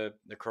into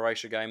the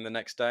Croatia game the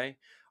next day,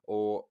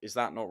 or is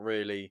that not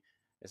really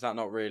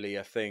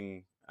a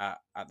thing at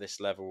this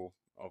level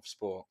of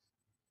sport?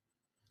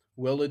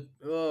 Well,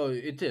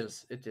 it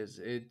is.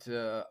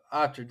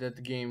 After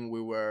that game,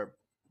 we were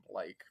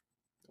like,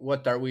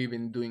 "What are we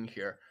even doing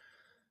here?"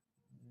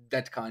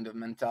 That kind of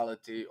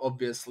mentality.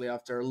 Obviously,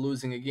 after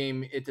losing a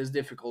game, it is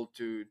difficult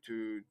to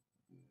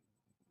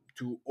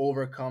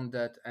overcome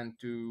that and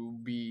to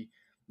be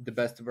the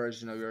best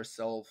version of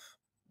yourself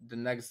the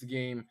next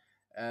game.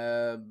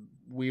 Uh,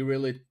 we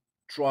really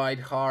tried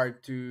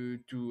hard to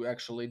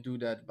actually do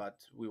that,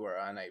 but we were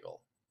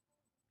unable.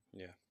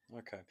 Yeah.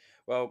 Okay.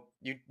 Well,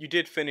 you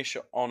did finish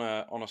on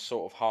a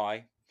sort of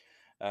high.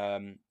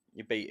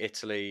 You beat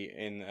Italy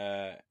in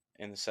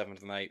the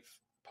seventh and eighth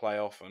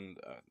playoff, and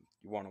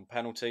you won on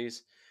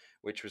penalties,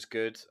 which was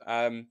good.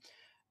 I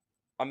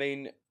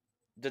mean,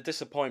 the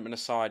disappointment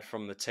aside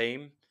from the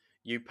team,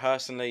 you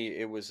personally,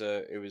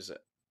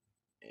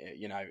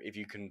 if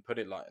you can put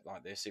it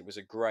like this, it was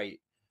a great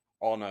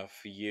honor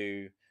for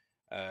you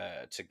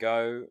to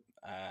go,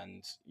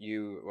 and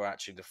you were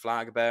actually the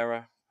flag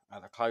bearer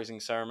at the closing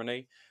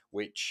ceremony,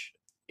 which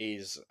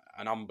is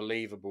an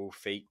unbelievable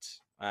feat.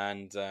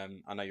 And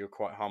I know you're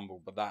quite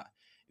humble, but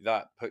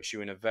that puts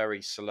you in a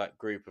very select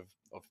group of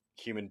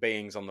human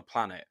beings on the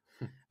planet,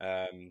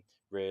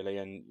 really.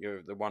 And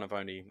you're the one of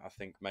only, I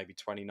think, maybe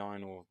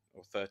 29 or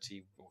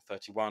 30 or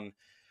 31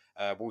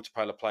 water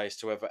polo players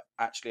to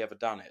actually ever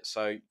done it.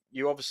 So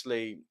you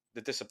obviously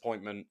the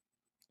disappointment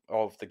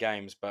of the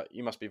games, but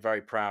you must be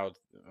very proud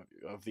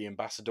of the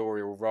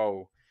ambassadorial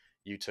role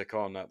you took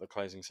on at the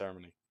closing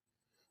ceremony.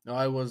 No,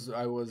 I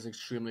was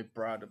extremely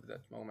proud of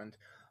that moment.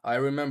 I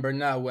remember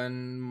now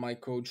when my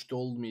coach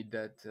told me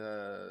that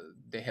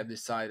they have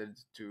decided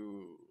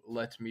to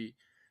let me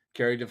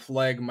carry the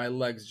flag. My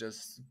legs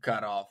just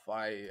cut off.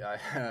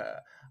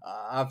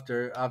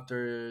 After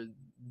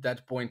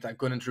that point, I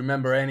couldn't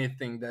remember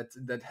anything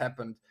that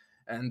happened,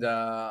 and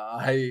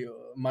I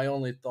my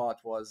only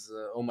thought was,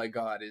 "Oh my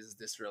God, is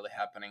this really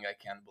happening? I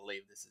can't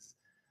believe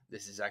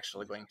this is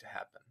actually going to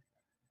happen."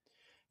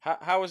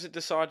 How was it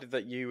decided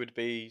that you would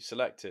be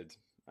selected?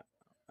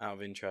 Out of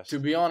To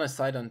interest, be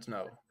honest, I don't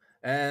know.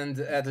 And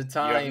at the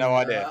you have no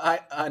time, idea.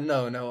 I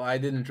no, I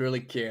didn't really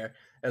care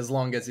as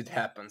long as it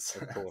happens.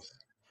 Of course,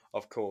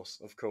 of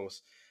course, of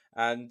course.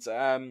 And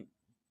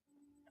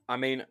I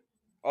mean,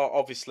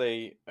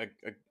 obviously,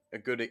 a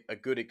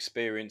good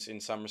experience in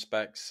some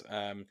respects,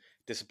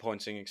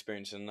 disappointing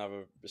experience in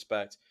another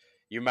respect.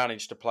 You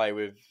managed to play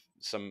with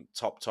some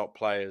top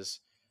players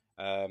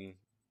um,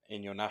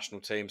 in your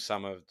national team.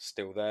 Some are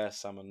still there,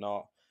 some are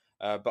not.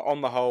 But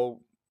on the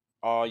whole,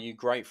 are you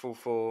grateful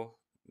for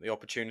the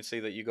opportunity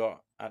that you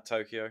got at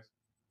Tokyo?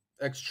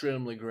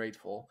 Extremely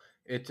grateful.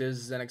 It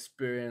is an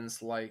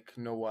experience like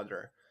no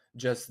other.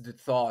 Just the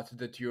thought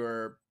that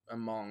you're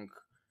among,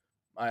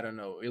 I don't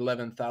know,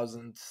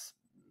 11,000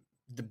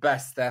 the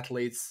best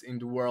athletes in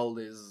the world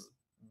is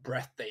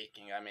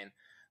breathtaking. I mean,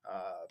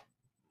 uh,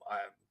 I,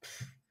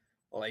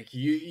 like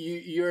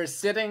you're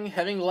sitting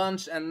having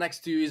lunch and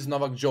next to you is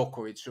Novak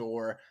Djokovic,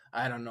 or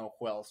I don't know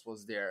who else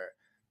was there.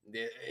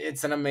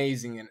 It's an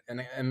amazing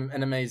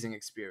an amazing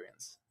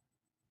experience.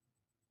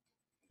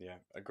 Yeah,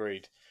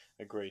 agreed,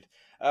 agreed.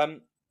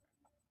 Um,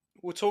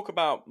 we'll talk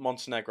about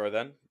Montenegro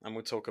then, and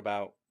we'll talk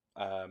about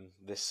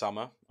this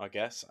summer, I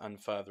guess,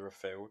 and further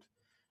afield.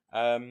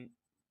 Um,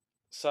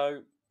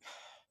 so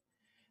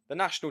the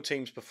national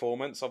team's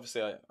performance,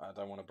 obviously, I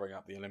don't want to bring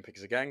up the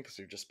Olympics again because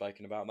we've just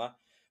spoken about that.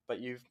 But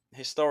you've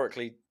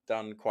historically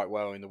done quite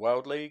well in the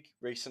World League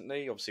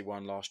recently. Obviously,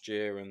 won last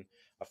year, and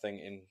I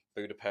think in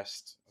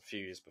Budapest a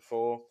few years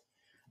before.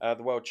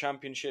 The World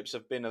Championships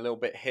have been a little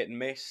bit hit and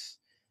miss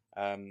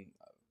um,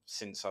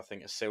 since I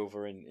think a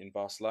silver in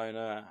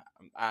Barcelona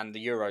and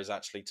the Euros.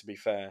 Actually, to be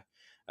fair,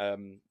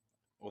 um,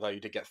 although you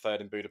did get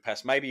third in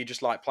Budapest. Maybe you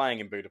just like playing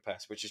in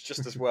Budapest, which is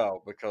just as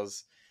well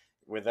because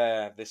we're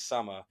there this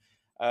summer.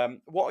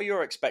 What are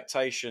your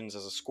expectations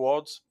as a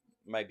squad?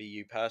 Maybe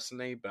you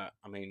personally, but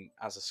I mean,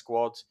 as a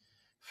squad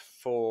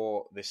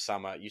for this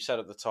summer, you said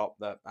at the top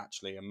that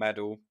actually a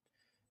medal,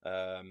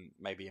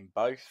 maybe in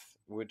both,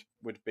 would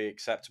be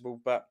acceptable.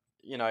 But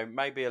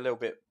maybe a little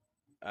bit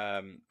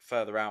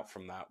further out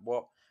from that.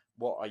 What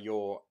are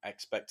your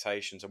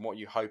expectations and what are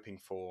you hoping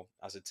for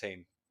as a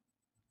team?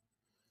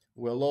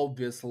 Well,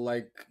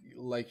 obviously,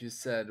 like you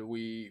said,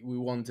 we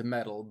want the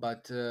medal,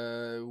 but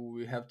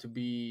we have to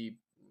be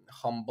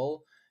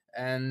humble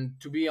and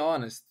to be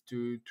honest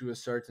to a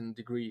certain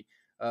degree.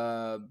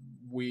 Uh,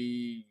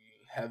 we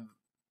have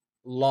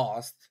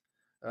lost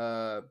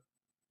uh,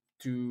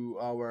 to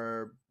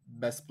our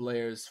best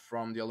players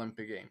from the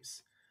Olympic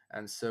Games.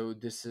 And so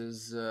this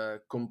is a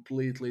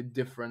completely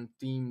different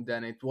team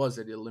than it was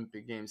at the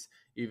Olympic Games,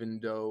 even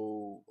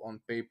though on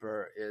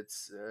paper it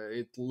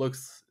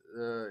looks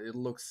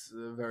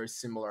very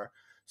similar.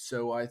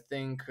 So I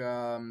think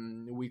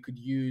we could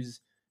use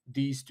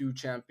these two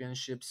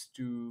championships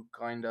to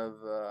kind of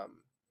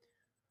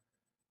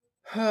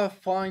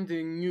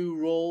finding new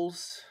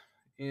roles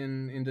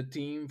in the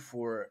team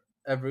for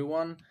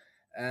everyone,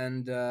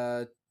 and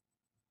to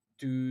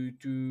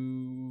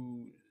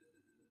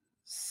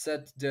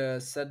set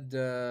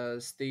the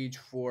stage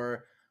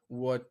for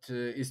what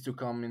is to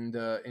come in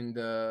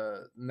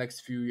the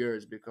next few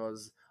years,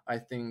 because I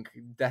think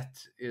that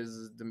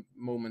is the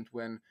moment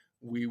when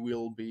we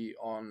will be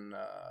on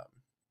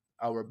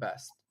our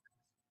best.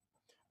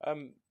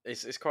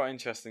 It's quite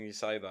interesting you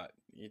say that.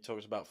 You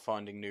talked about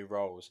finding new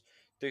roles.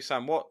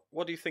 Dusan,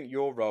 what do you think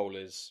your role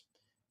is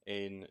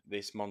in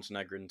this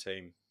Montenegrin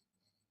team?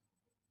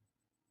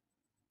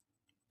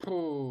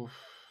 Phew.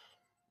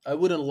 I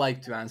wouldn't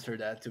like to answer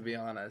that, to be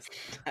honest.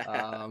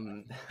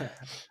 Um, can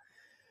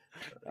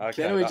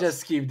Okay, we that's just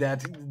skip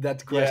that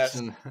yes,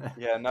 question?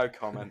 yeah, no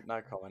comment,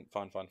 no comment.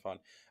 Fine, fine, fine.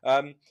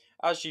 Um,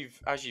 as you've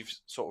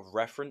sort of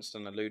referenced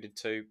and alluded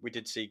to, we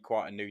did see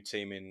quite a new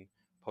team in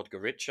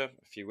Podgorica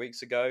a few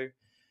weeks ago.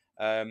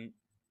 Um,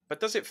 but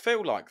does it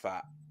feel like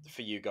that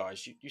for you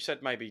guys? You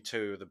said maybe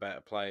two of the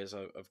better players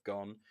have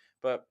gone,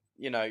 but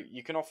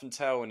you can often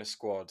tell in a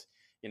squad.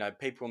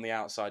 People on the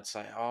outside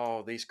say,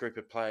 "Oh, these group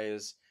of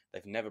players,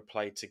 they've never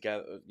played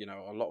together."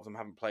 A lot of them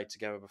haven't played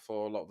together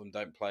before. A lot of them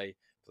don't play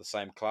for the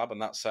same club,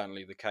 and that's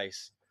certainly the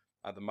case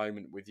at the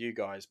moment with you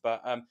guys.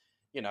 But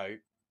you know,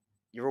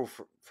 you're all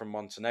from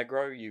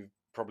Montenegro. You've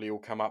probably all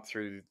come up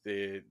through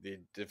the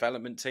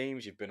development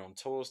teams. You've been on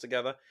tours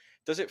together.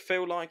 Does it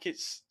feel like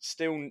it's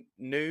still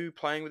new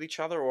playing with each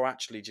other, or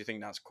actually do you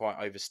think that's quite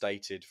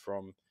overstated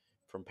from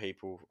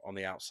people on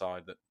the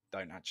outside that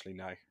don't actually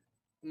know?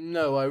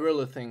 No, I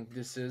really think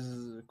this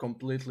is a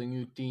completely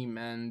new team,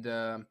 and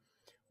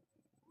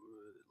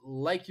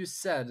like you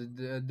said,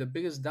 the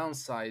biggest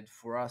downside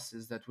for us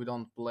is that we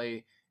don't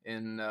play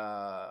in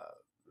uh,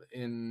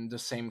 in the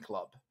same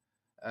club.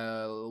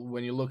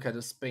 When you look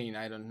at Spain,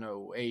 I don't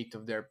know, eight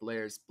of their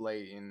players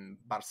play in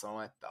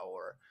Barcelona,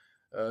 or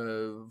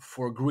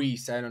for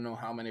Greece, I don't know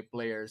how many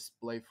players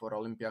play for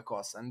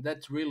Olympiacos, and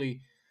that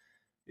really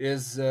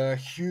is a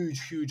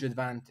huge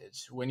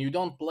advantage. When you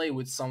don't play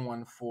with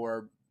someone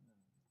for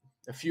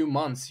a few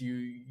months,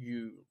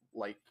 you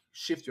like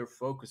shift your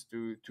focus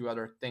to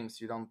other things.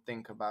 You don't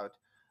think about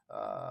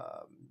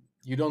uh,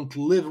 you don't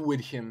live with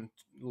him,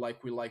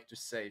 like we like to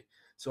say.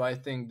 So I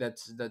think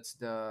that's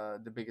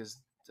the biggest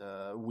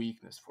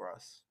weakness for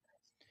us.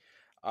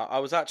 I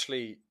was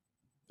actually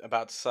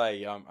about to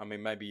say, I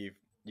mean, maybe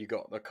you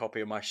got a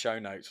copy of my show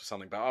notes or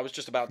something, but I was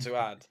just about to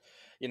add,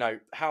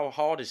 how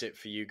hard is it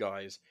for you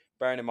guys?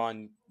 Bearing in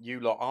mind,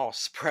 you lot are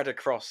spread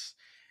across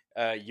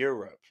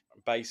Europe,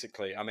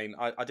 basically. I mean,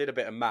 I did a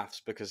bit of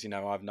maths because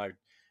I've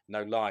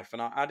no life,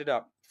 and I added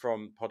up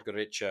from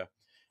Podgorica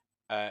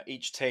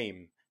each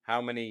team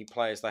how many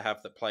players they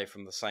have that play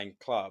from the same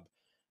club,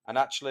 and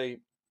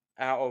actually,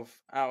 out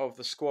of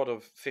the squad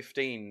of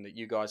 15 that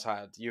you guys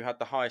had, you had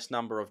the highest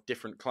number of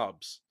different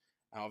clubs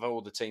out of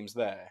all the teams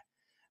there,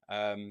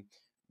 um,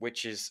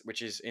 which is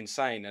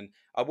insane. And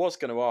I was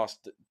going to ask,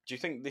 do you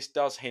think this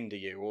does hinder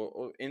you,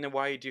 or in a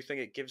way, do you think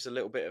it gives a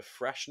little bit of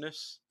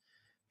freshness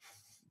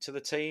to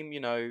the team?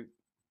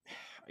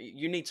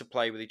 You need to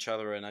play with each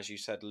other, and as you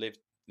said,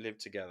 live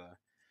together.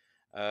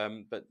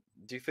 But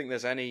do you think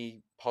there's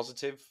any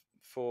positive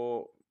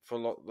for a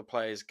lot of the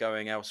players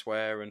going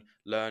elsewhere and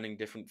learning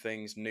different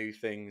things, new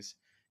things,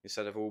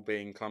 instead of all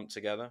being clumped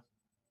together?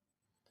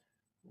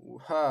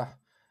 Huh.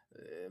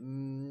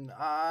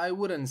 I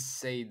wouldn't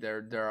say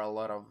there are a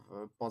lot of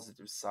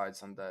positive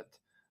sides on that.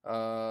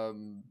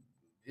 Um,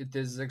 it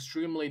is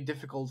extremely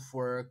difficult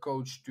for a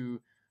coach to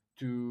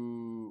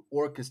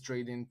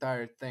orchestrate the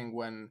entire thing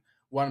when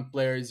one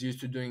player is used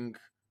to doing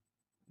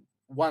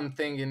one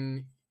thing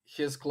in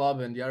his club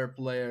and the other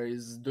player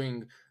is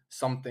doing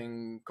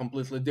something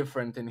completely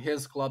different in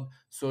his club.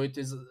 So it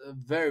is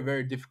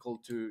very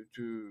difficult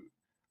to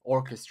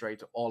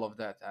orchestrate all of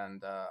that.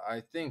 And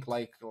I think,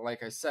 like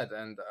I said,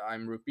 and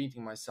I'm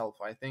repeating myself,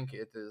 I think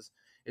it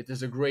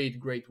is a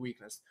great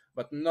weakness.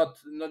 But not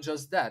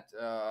just that.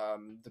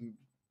 The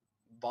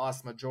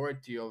vast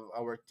majority of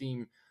our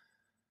team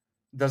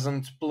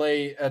doesn't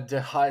play at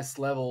the highest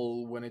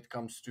level when it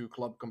comes to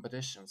club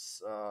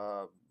competitions.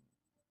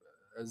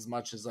 As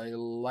much as I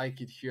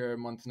like it here,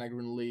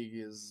 Montenegrin league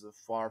is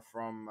far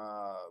from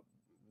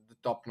the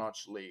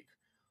top-notch league.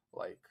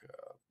 Like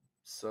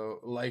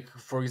like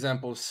for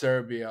example,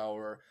 Serbia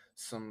or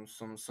some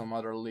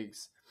other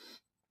leagues,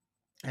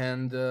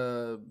 and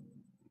that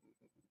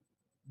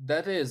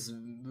is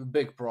a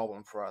big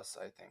problem for us,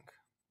 I think.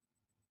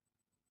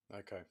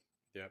 Okay.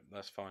 Yeah,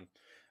 that's fine.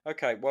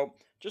 Okay, well,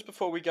 just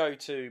before we go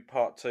to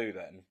part two,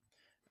 then,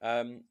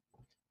 um,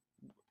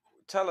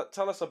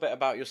 tell us a bit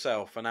about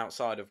yourself and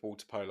outside of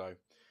water polo.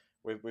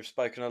 We've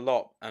spoken a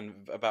lot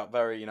and about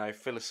very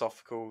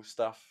philosophical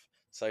stuff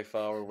so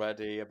far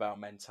already about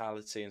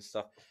mentality and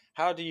stuff.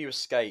 How do you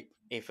escape,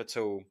 if at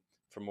all,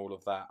 from all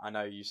of that? I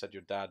know you said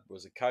your dad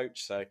was a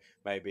coach, so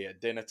maybe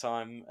at dinner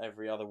time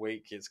every other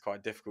week it's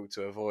quite difficult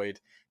to avoid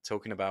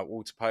talking about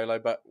water polo.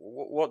 But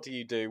what do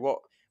you do?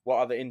 What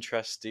other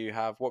interests do you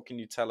have? What can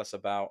you tell us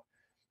about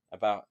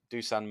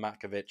Dusan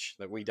Matkovic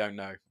that we don't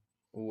know?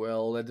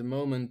 Well, at the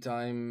moment,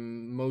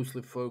 I'm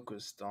mostly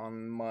focused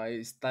on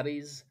my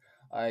studies.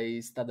 I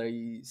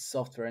study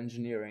software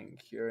engineering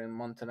here in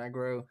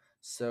Montenegro,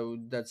 so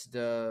that's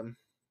the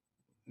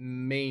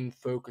main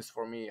focus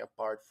for me.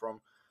 Apart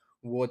from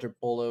water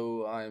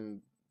polo,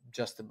 I'm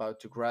just about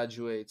to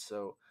graduate,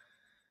 so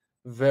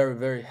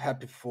very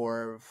happy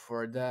for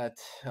that.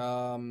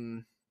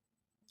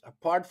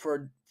 Apart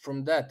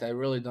from that, I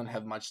really don't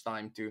have much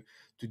time to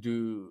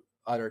do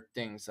other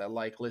things. I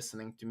like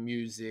listening to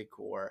music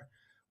or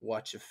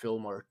watch a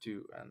film or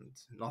two, and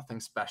nothing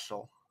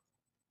special.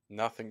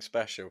 Nothing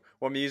special.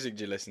 What music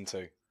do you listen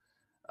to?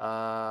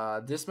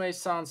 This may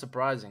sound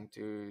surprising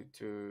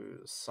to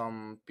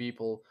some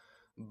people,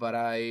 but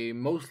I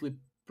mostly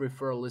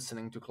prefer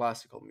listening to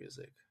classical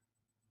music.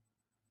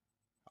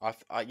 I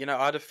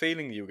had a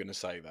feeling you were going to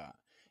say that.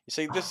 You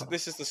see,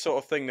 this is the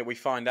sort of thing that we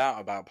find out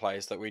about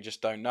players that we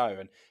just don't know.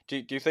 And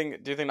do you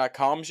think that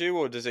calms you,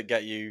 or does it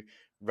get you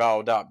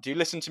riled up? Do you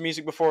listen to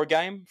music before a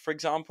game, for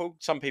example?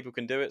 Some people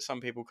can do it,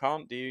 some people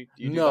can't. Do you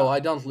do No, that? I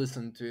don't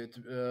listen to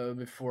it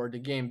before the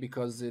game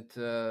because it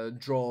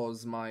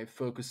draws my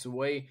focus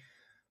away.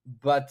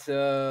 But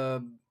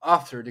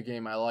after the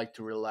game, I like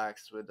to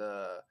relax with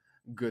a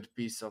good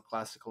piece of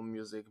classical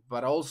music.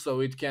 But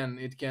also, it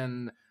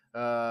can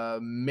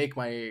make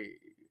my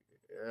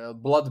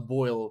blood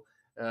boil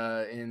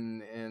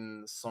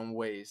in some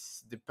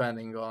ways,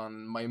 depending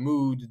on my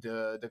mood,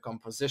 the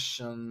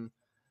composition.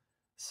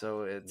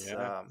 So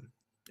Yeah,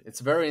 it's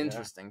very yeah.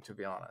 interesting, to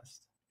be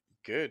honest.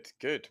 Good,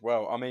 good.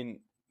 Well, I mean,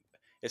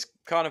 it's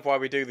kind of why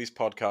we do these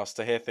podcasts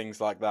to hear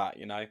things like that.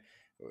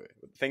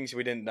 Things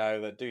we didn't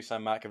know that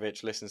Dusan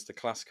Matkovic listens to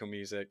classical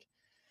music.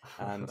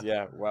 And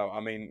yeah, well, I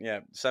mean,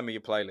 yeah, send me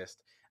your playlist.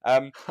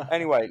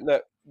 Anyway,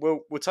 look,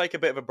 we'll take a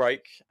bit of a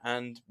break,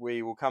 and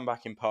we will come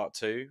back in part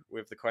two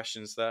with the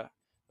questions that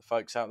the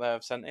folks out there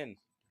have sent in.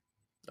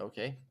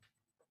 Okay.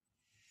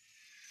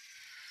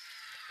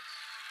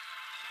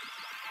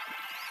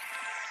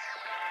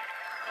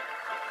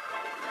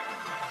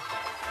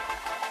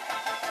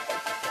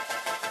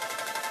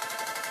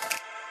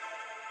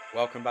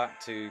 Welcome back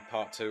to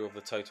part two of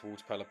the Total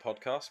Waterpolo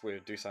Podcast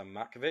with Dusan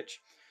Matkovic.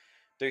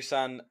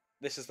 Dusan,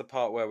 this is the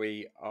part where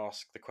we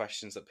ask the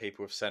questions that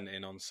people have sent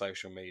in on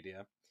social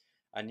media,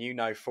 and you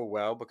know full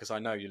well because I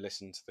know you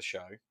listen to the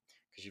show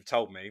because you've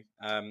told me.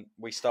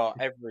 We start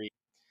every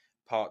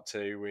part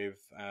two with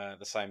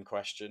the same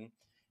question.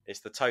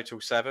 It's the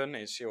total seven.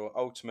 It's your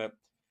ultimate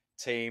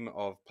team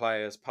of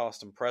players,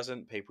 past and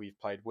present, people you've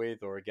played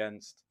with or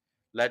against,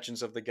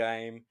 legends of the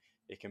game.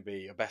 It can be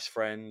your best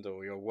friend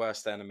or your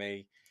worst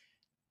enemy.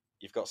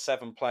 You've got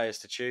seven players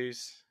to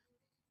choose.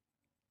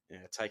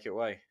 Yeah, take it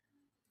away.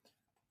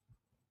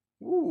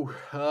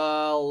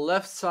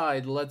 Left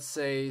side, let's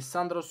say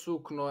Sandro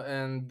Sukno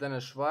and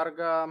Denis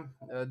Varga.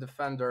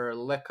 Defender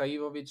Leka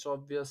Ivovic,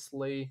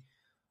 obviously.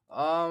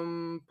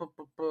 The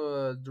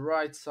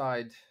right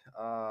side,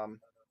 um,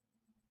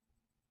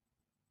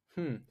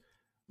 hmm,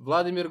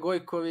 Vladimir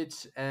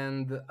Gojkovic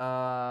and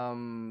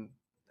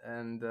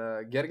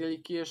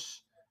Gergely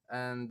Kish,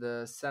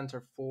 and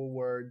center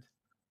forward,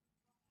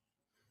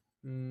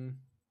 hmm,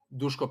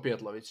 Duško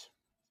Pietlovic.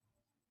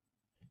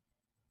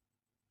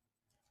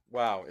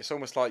 Wow, it's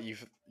almost like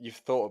you've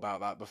thought about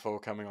that before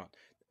coming on.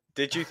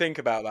 Did you think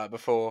about that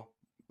before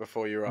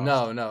you were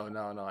asked?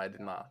 No, I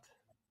did not.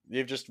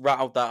 You've just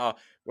rattled that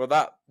off.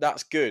 Well,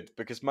 that's good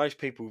because most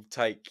people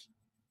take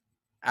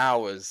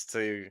hours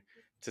to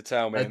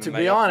tell me, and To then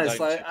be they often honest,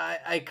 don't.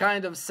 I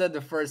kind of said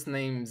the first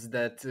names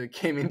that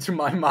came into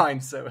my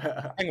mind. So,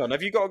 Hang on,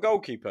 have you got a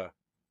goalkeeper?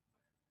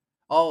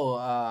 oh,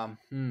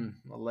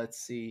 well, let's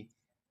see.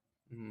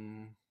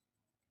 Hmm.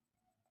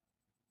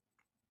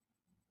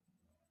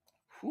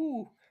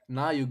 Whew,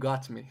 now you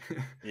got me.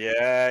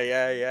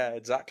 Yeah,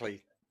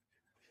 exactly.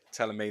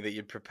 telling me that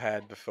you'd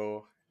prepared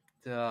before.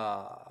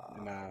 Oh,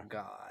 No.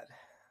 God.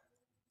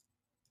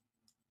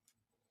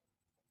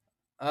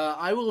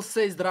 I will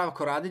say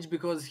Zdravko Radic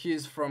because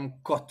he's from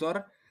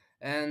Kotor,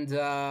 and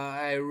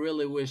I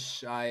really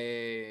wish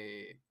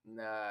I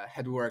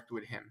had worked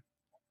with him.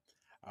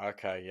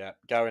 Okay, yeah,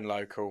 going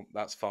local.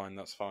 That's fine.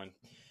 That's fine.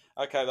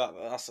 Okay,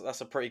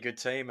 that's a pretty good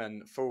team,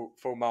 and full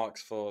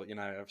marks for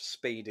a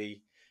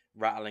speedy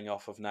rattling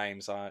off of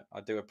names. I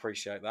do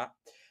appreciate that.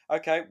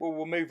 Okay, well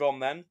we'll move on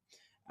then.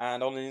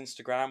 And on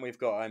Instagram, we've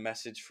got a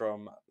message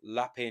from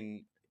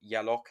Lapin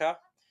Yaloka,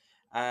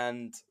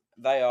 and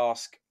they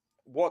ask,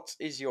 "What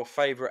is your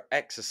favorite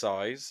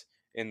exercise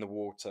in the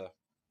water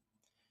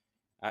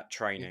at I-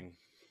 training?"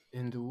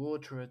 In the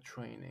water at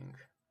training.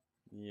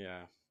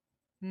 Yeah.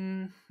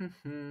 Hmm.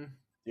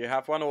 Do you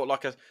have one, or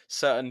like a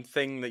certain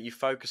thing that you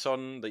focus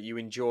on that you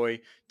enjoy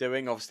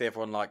doing? Obviously,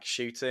 everyone likes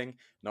shooting.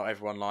 Not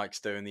everyone likes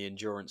doing the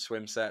endurance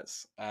swim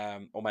sets.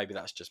 Or maybe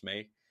that's just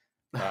me.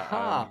 But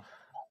Aha.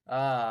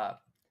 Uh,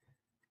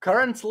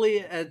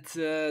 Currently at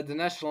the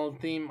national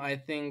team, I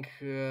think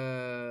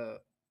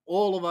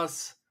all of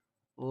us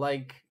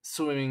like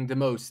swimming the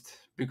most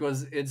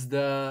because it's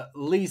the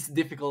least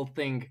difficult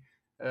thing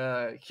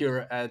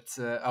here at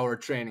our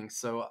training.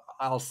 So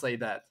I'll say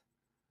that.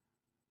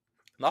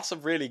 that's a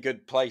really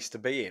good place to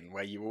be in,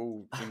 where you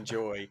all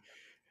enjoy.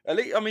 At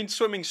least, I mean,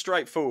 swimming's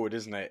straightforward,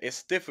 isn't it?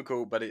 It's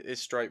difficult, but it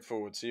is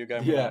straightforward. So you're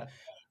going with that.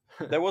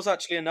 Yeah. There was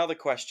actually another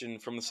question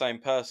from the same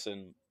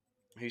person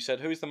who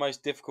said, "Who's the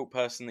most difficult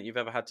person that you've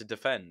ever had to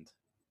defend?"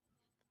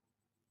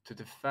 To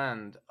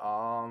defend,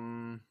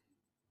 I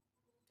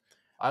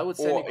would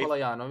say Or if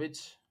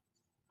Nikolajanovic,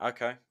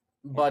 okay,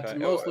 but okay.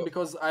 mostly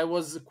because I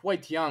was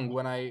quite young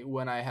when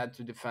I had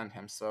to defend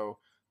him. So,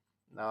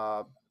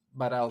 uh,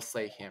 but I'll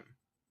say him.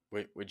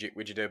 Would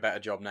you do a better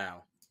job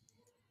now?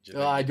 Do you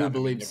think I you'd do have him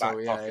in believe your so. back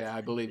Yeah, pocket? yeah,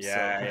 I believe so.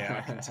 Yeah, yeah,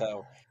 I can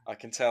tell. I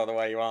can tell the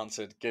way you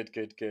answered. Good,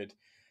 good, good.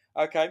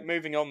 Okay,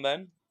 moving on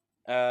then.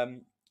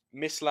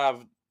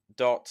 Mislav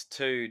dot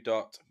two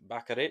dot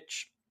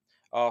Bakaric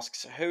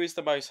asks, "Who is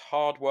the most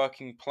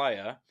hard-working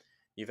player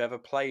you've ever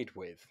played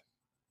with?"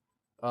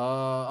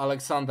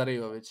 Alexander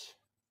Ivovic.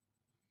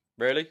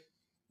 Really?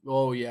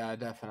 Oh yeah,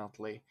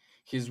 definitely.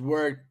 His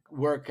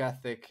work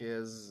ethic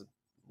is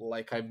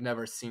like I've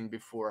never seen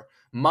before.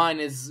 Mine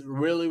is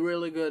really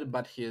really good,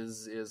 but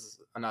his is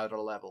another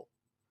level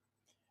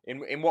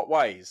In what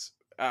ways?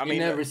 I in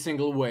mean, every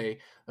single way.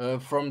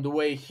 From the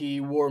way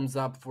he warms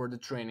up for the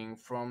training,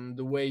 from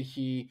the way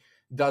he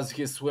does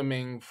his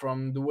swimming,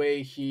 from the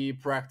way he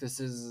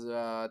practices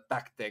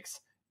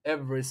tactics.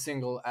 Every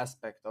single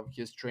aspect of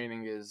his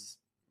training is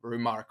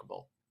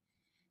remarkable.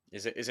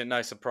 is it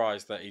no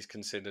surprise that he's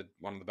considered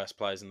one of the best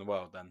players in the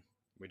world? Then,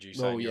 would you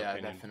say, Oh in your yeah,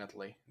 opinion?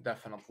 definitely,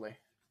 definitely.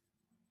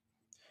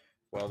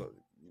 Well,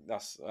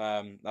 that's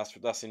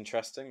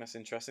interesting. That's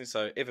interesting.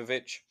 So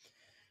Ivovic,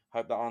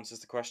 hope that answers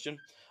the question.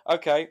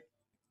 Okay,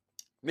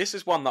 this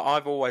is one that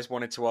I've always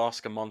wanted to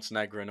ask a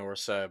Montenegrin or a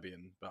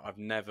Serbian, but I've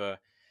never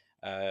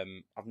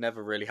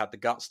really had the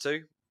guts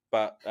to.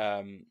 But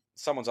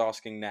someone's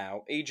asking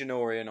now.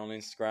 Ejanorian on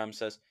Instagram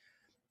says,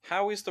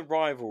 "How is the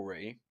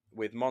rivalry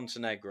with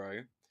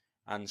Montenegro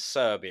and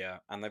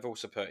Serbia?" And they've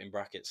also put in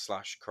brackets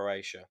slash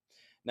Croatia.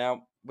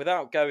 Now,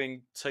 without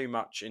going too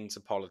much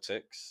into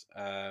politics,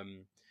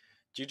 do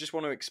you just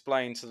want to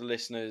explain to the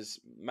listeners,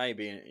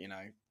 maybe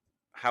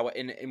how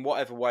in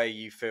whatever way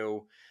you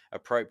feel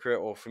appropriate,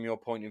 or from your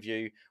point of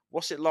view,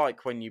 what's it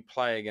like when you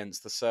play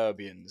against the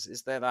Serbians?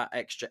 Is there that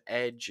extra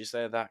edge? Is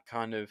there that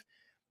kind of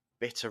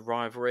bitter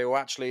rivalry, or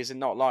actually is it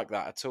not like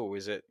that at all?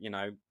 Is it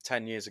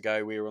 10 years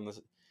ago we were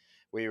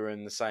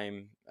in the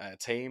same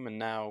team, and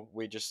now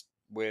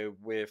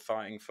we're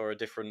fighting for a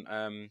different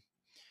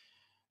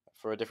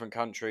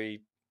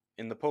country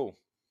in the pool?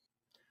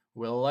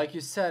 Well, like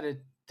you said,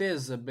 it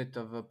is a bit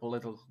of a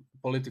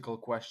political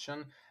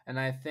question, and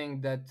I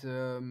think that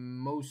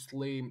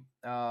mostly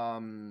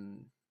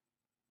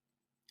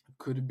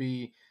could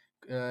be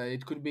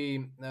it could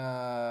be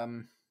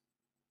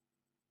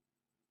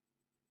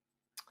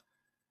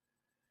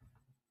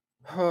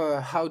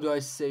how do I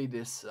say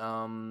this?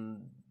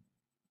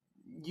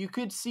 You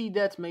could see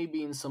that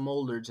maybe in some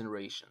older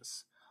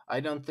generations. I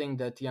don't think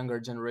that younger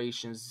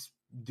generations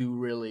do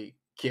really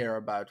care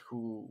about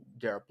who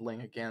they're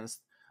playing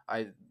against.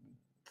 I,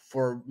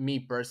 for me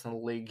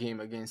personally, game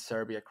against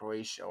Serbia,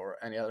 Croatia, or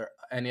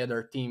any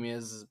other team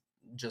is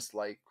just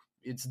like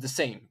it's the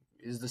same.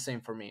 It's the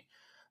same for me.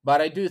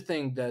 But I do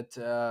think that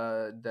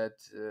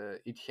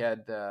it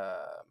had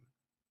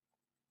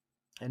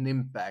an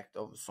impact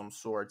of some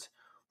sort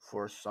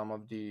for some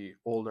of the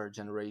older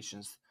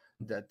generations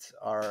that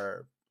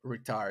are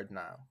retired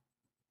now.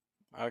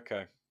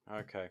 Okay,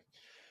 okay.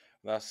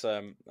 That's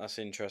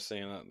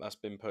interesting, and that's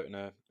been put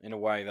in a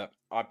way that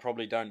I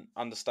probably don't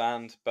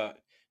understand. But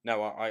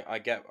no, I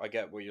get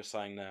what you're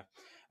saying there.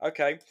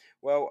 Okay,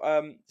 well,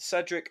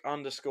 Cedric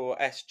underscore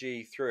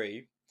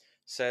SG3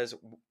 says,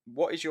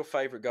 "What is your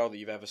favorite goal that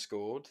you've ever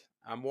scored,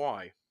 and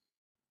why?"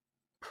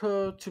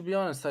 To be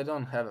honest, I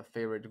don't have a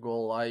favorite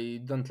goal. I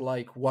don't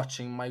like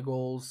watching my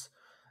goals.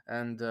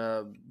 and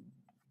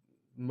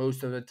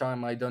most of the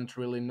time I don't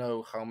really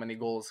know how many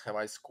goals have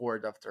I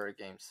scored after a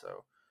game.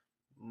 So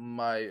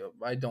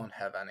I don't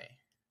have any.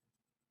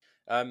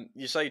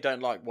 You say you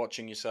don't like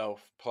watching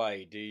yourself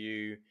play. Do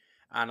you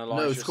No,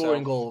 analyze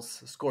scoring yourself?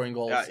 goals, scoring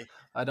Yeah, goals.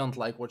 I don't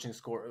like watching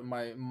score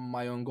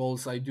my own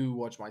goals. I do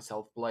watch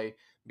myself play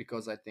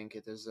because I think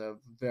it is a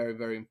very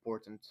very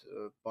important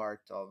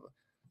part of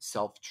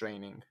self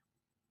training.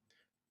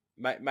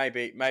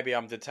 maybe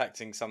I'm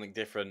detecting something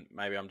different.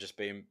 Maybe I'm just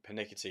being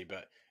pernickety.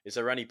 But is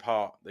there any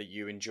part that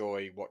you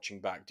enjoy watching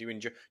back? Do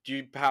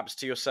you perhaps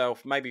to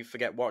yourself maybe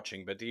forget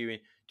watching, but do you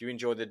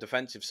enjoy the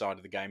defensive side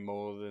of the game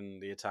more than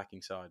the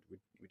attacking side?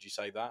 Would you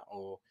say that,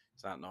 or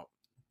is that not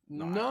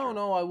No, accurate?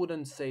 no, I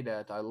wouldn't say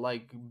that. I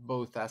like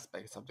both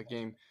aspects of the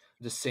game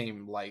the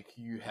same. Like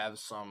you have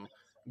some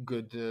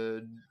good.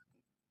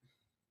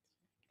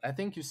 I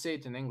think you say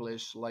it in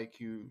English. Like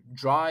you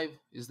drive.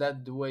 Is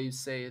that the way you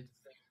say it?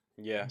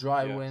 Yeah,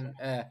 Drive yeah. win.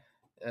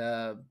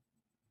 Uh,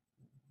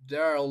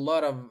 there are a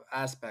lot of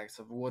aspects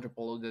of water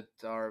polo that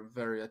are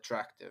very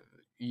attractive,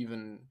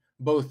 even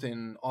both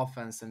in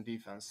offense and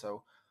defense.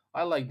 So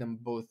I like them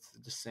both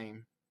the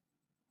same.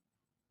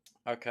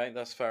 Okay,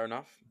 that's fair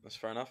enough. That's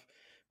fair enough.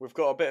 We've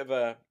got a bit of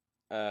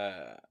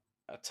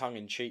a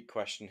tongue-in-cheek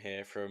question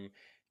here from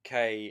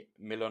K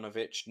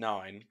Milanovic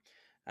 9,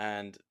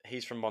 and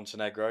he's from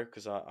Montenegro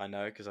because I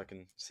know because I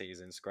can see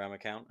his Instagram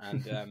account,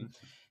 and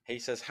he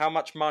says, "How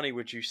much money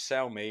would you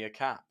sell me a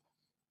cap?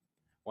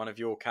 One of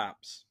your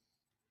caps?"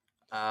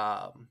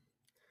 um,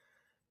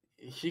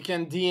 he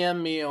can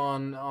DM me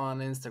on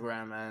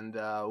Instagram and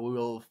we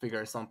will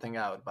figure something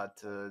out. But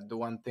the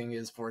one thing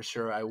is for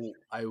sure,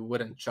 I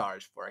wouldn't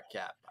charge for a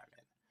cap. I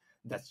mean,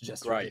 that's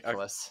just Great.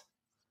 ridiculous.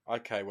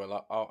 Okay,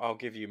 well, I'll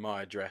give you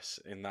my address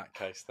in that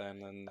case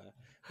then, and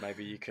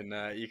maybe you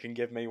can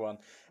give me one.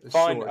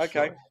 Fine. Sure,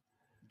 Okay. sure.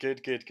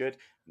 Good, good, good.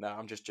 No,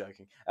 I'm just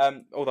joking.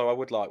 Although I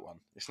would like one.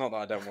 It's not that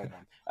I don't want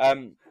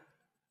one.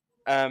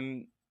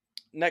 Um,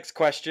 next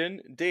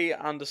question. D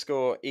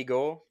underscore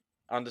Igor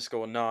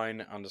underscore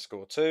 9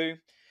 underscore 2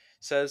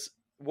 says,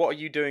 "What are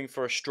you doing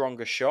for a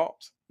stronger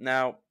shot?"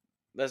 Now,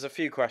 there's a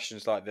few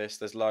questions like this.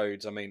 There's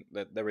loads. I mean,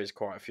 there is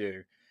quite a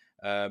few.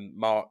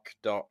 Mark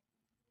dot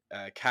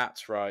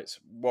Cat writes,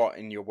 "What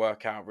in your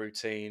workout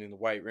routine in the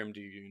weight room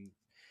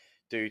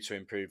do to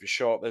improve your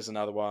shot?" There's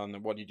another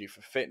one. What do you do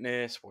for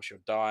fitness? What's your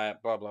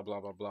diet? Blah blah blah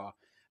blah blah.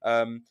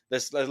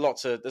 There's a lot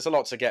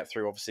to get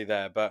through, obviously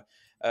there, but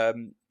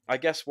I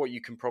guess what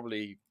you can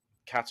probably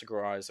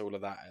categorize all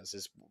of that as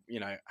is,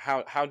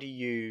 how do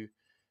you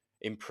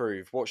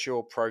improve? What's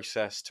your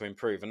process to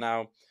improve? And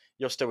now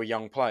you're still a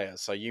young player,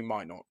 so you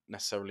might not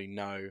necessarily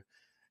know.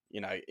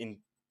 In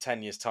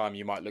 10 years' time,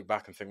 you might look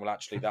back and think, well,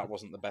 actually, that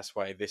wasn't the best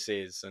way. This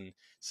is, and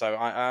so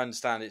I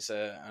understand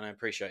and I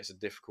appreciate it's a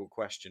difficult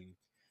question.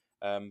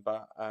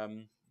 But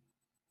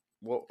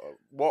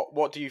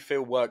what do you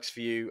feel works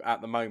for you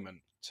at the moment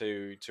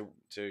to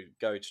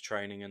go to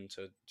training and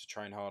to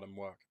train hard and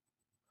work?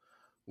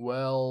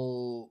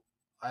 Well,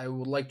 I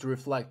would like to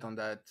reflect on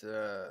that.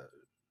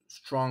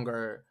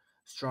 Stronger,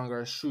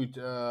 stronger shoot.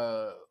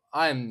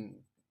 I'm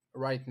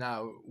right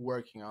now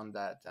working on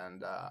that,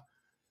 and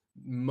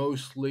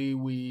mostly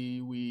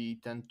we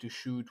tend to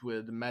shoot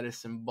with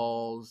medicine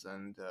balls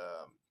and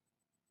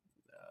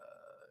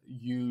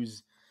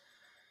use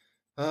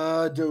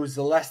those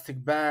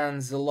elastic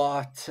bands a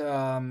lot.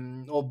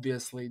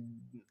 Obviously,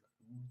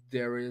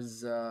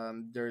 there's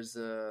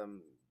a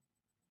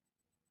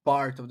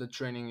part of the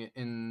training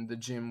in the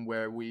gym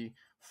where we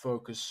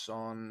focus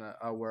on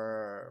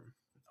our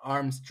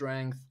arm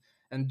strength,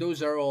 and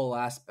those are all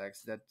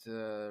aspects that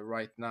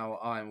right now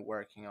I'm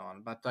working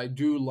on. But I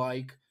do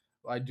like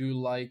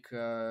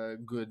a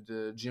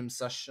good gym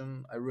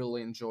session. I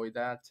really enjoy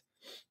that,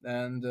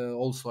 and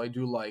also I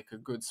do like a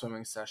good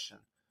swimming session,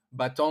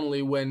 but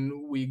only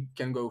when we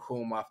can go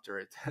home after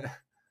it.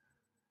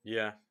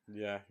 Yeah,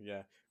 yeah,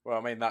 yeah. Well,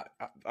 I mean that.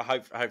 I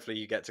hope hopefully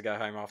you get to go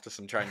home after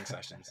some training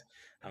sessions.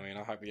 I mean,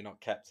 I hope you're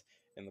not kept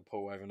in the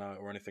pool overnight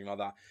or anything like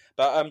that.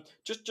 But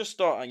just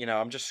start.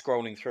 I'm just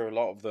scrolling through a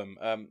lot of them.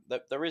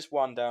 There is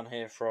one down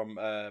here from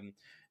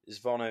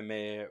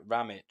Zvonimir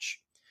Ramic,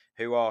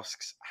 who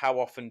asks, "How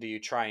often do you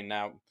train?"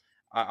 Now,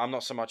 I'm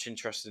not so much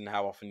interested in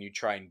how often you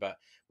train, but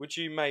would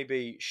you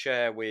maybe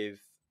share with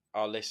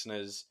our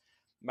listeners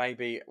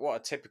maybe what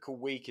a typical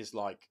week is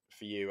like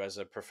for you as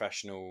a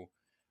professional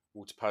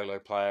water polo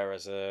player,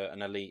 as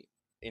an elite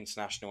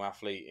international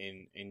athlete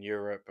in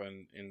Europe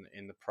and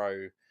in the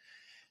pro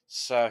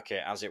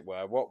circuit, as it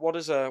were. What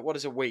does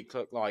a week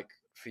look like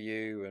for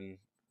you, and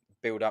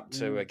build up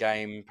to a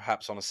game,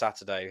 perhaps on a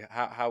Saturday?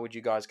 How would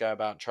you guys go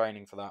about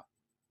training for that?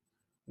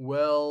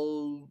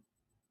 Well,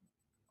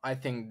 I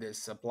think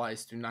this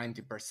applies to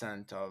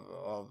 90%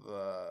 of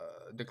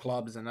the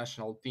clubs and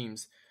national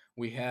teams.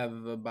 We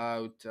have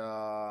about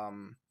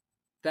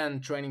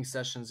 10 training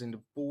sessions in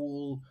the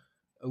pool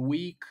a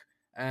week,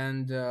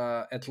 and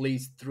at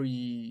least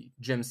 3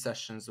 gym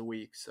sessions a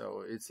week.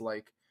 So it's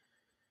like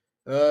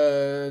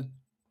uh,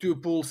 2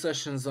 pool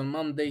sessions on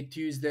Monday,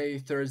 Tuesday,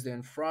 Thursday,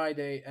 and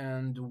Friday,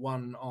 and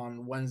one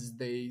on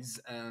Wednesdays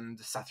and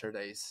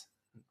Saturdays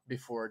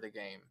before the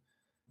game.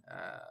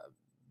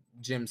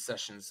 Gym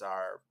sessions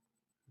are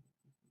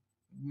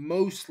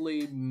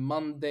mostly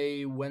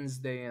Monday,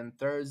 Wednesday, and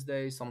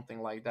Thursday,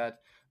 something like that.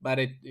 But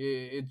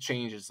it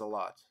changes a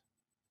lot.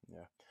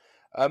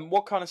 Yeah.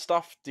 What kind of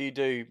stuff do you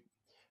do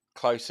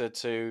closer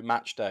to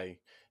match day?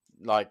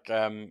 Like,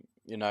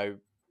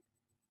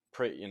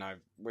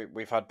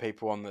 we've had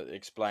people on that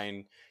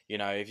explain,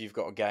 if you've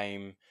got a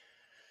game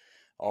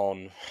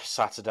on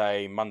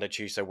Saturday, Monday,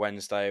 Tuesday,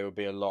 Wednesday, it would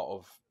be a lot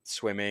of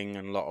swimming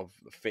and a lot of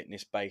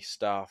fitness based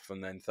stuff,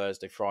 and then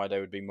Thursday, Friday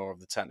would be more of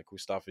the technical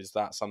stuff. Is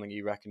that something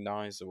you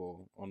recognise,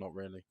 or not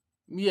really?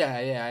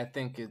 Yeah, I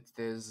think it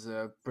is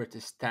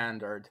pretty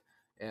standard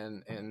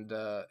in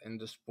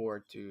the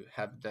sport to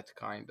have that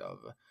kind of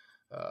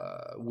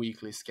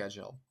weekly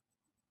schedule.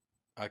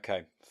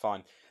 Okay,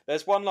 fine.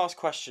 There's one last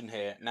question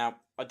here. Now,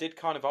 I did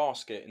kind of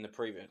ask it in the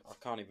previous. I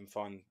can't even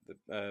find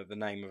the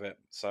name of it,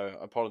 so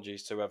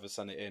apologies to whoever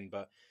sent it in.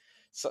 But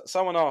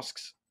someone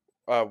asks,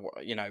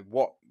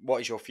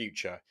 what is your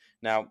future?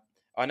 Now,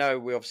 I know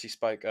we obviously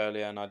spoke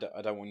earlier, and I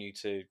don't want you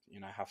to,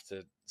 have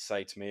to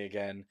say to me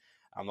again,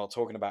 I'm not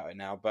talking about it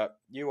now. But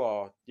you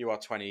are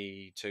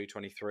 22,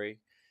 23.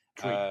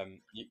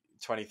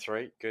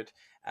 23, good.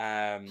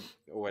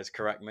 Always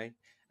correct me.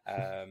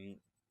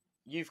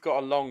 You've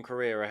got a long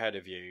career ahead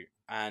of you,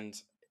 and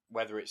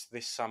whether it's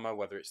this summer,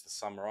 whether it's the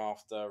summer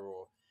after,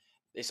 or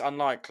it's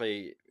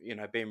unlikely,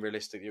 being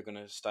realistic, you're going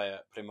to stay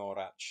at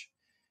Primorac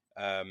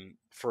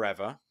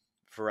forever.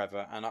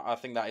 And I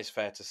think that is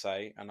fair to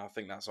say, and I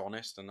think that's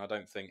honest, and I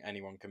don't think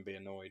anyone can be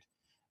annoyed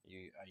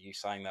you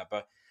saying that.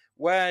 But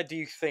where do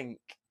you think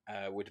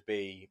would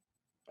be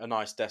a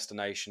nice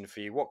destination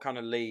for you? What kind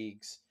of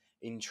leagues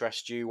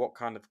interest you? What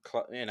kind of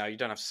you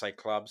don't have to say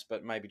clubs,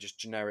 but maybe just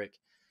generic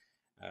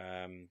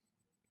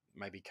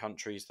maybe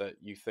countries that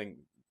you think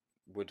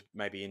would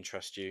maybe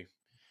interest you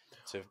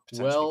to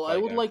potentially Well, play I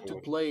would going like to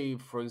forward? play,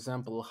 for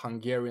example,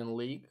 Hungarian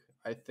league.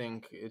 I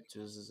think it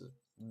is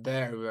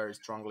very, very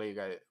strong league.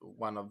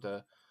 One of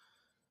the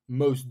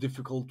most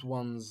difficult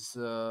ones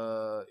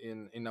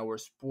in our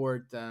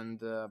sport, and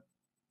the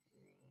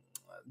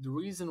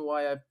reason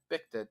why I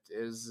picked it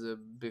is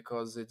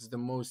because it's the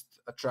most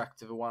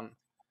attractive one.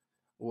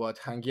 What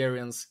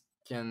Hungarians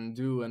can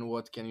do and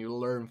what can you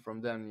learn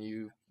from them,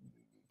 you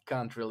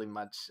can't really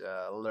much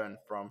learn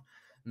from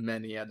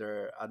many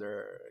other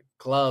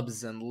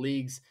clubs and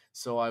leagues.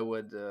 So I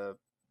would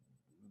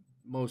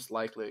most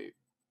likely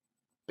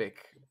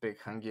pick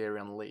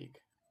Hungarian league.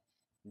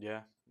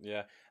 Yeah,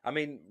 yeah. I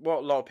mean, what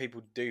a lot of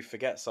people do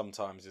forget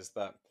sometimes is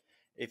that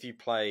if you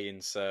play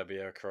in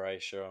Serbia,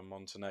 Croatia, or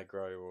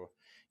Montenegro, or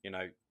you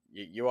know,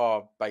 you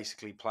are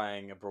basically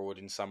playing abroad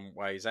in some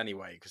ways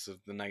anyway because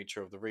of the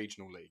nature of the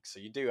regional league.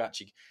 So you do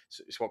actually.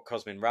 It's what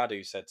Cosmin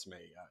Radu said to me.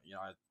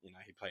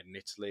 He played in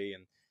Italy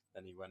and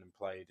then he went and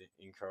played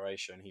in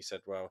Croatia, and he said,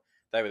 well,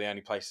 they were the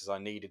only places I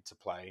needed to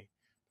play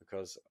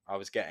because I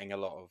was getting a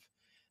lot of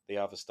the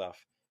other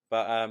stuff.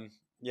 But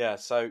yeah,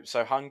 so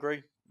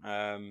Hungary.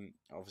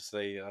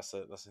 Obviously, that's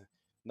a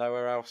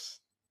nowhere else.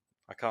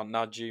 I can't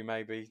nudge you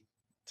maybe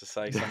to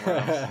say somewhere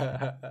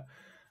else.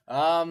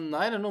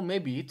 I don't know,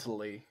 maybe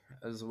Italy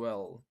as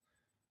well.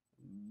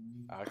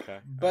 Okay,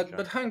 But okay.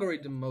 but Hungary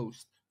the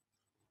most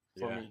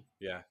for Yeah, me.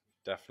 yeah,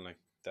 definitely,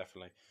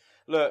 definitely.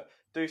 Look,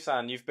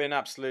 Dusan, you've been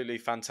absolutely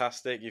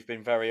fantastic. You've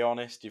been very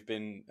honest. You've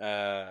been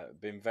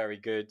very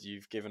good.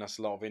 You've given us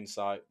a lot of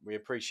insight. We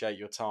appreciate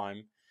your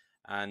time,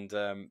 and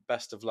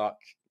best of luck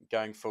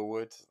going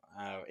forward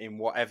in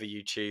whatever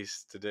you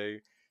choose to do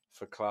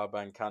for club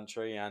and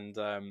country. And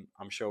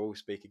I'm sure we'll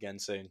speak again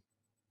soon.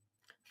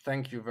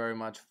 Thank you very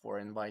much for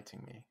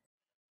inviting me.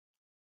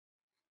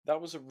 That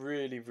was a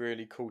really,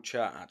 really cool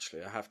chat,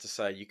 actually. I have to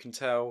say, you can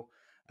tell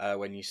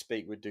when you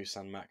speak with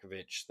Dusan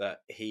Matkovic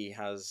that he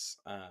has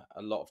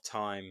a lot of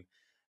time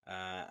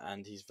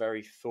and he's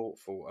very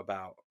thoughtful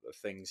about the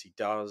things he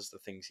does, the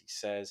things he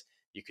says.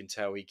 You can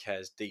tell he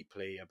cares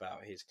deeply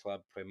about his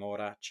club,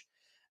 Primorac,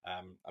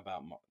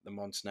 about the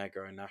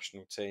Montenegro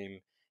national team.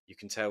 You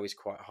can tell he's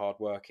quite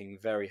hardworking,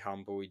 very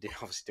humble.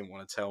 Obviously didn't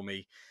want to tell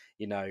me,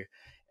 you know,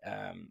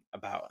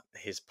 about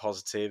his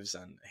positives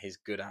and his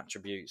good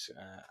attributes,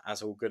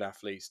 as all good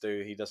athletes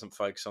do. He doesn't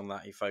focus on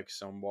that. He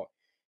focuses on what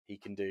he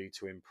can do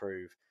to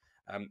improve.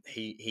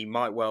 He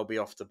might well be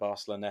off to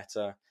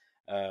Barceloneta.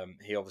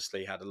 He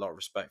obviously had a lot of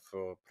respect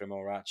for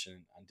Primorac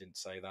and didn't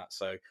say that.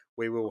 So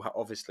we will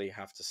obviously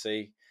have to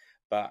see.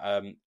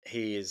 But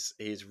he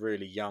is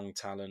really young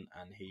talent,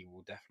 and he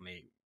will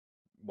definitely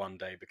one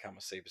day become a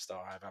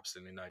superstar. I have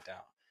absolutely no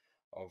doubt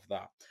of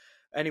that.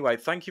 Anyway,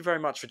 thank you very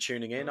much for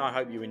tuning in. I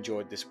hope you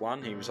enjoyed this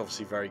one. He was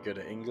obviously very good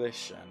at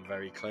English and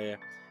very clear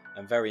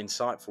and very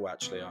insightful,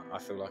 actually. I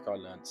feel like I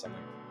learned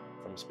something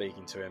from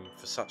speaking to him.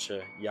 For such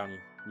a young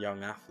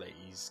athlete,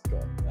 he's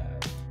got a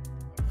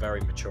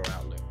very mature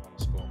outlook on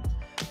the sport.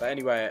 But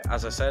anyway,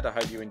 as I said, I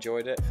hope you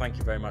enjoyed it. Thank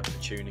you very much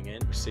for tuning in.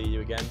 We'll see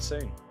you again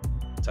soon.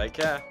 Take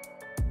care.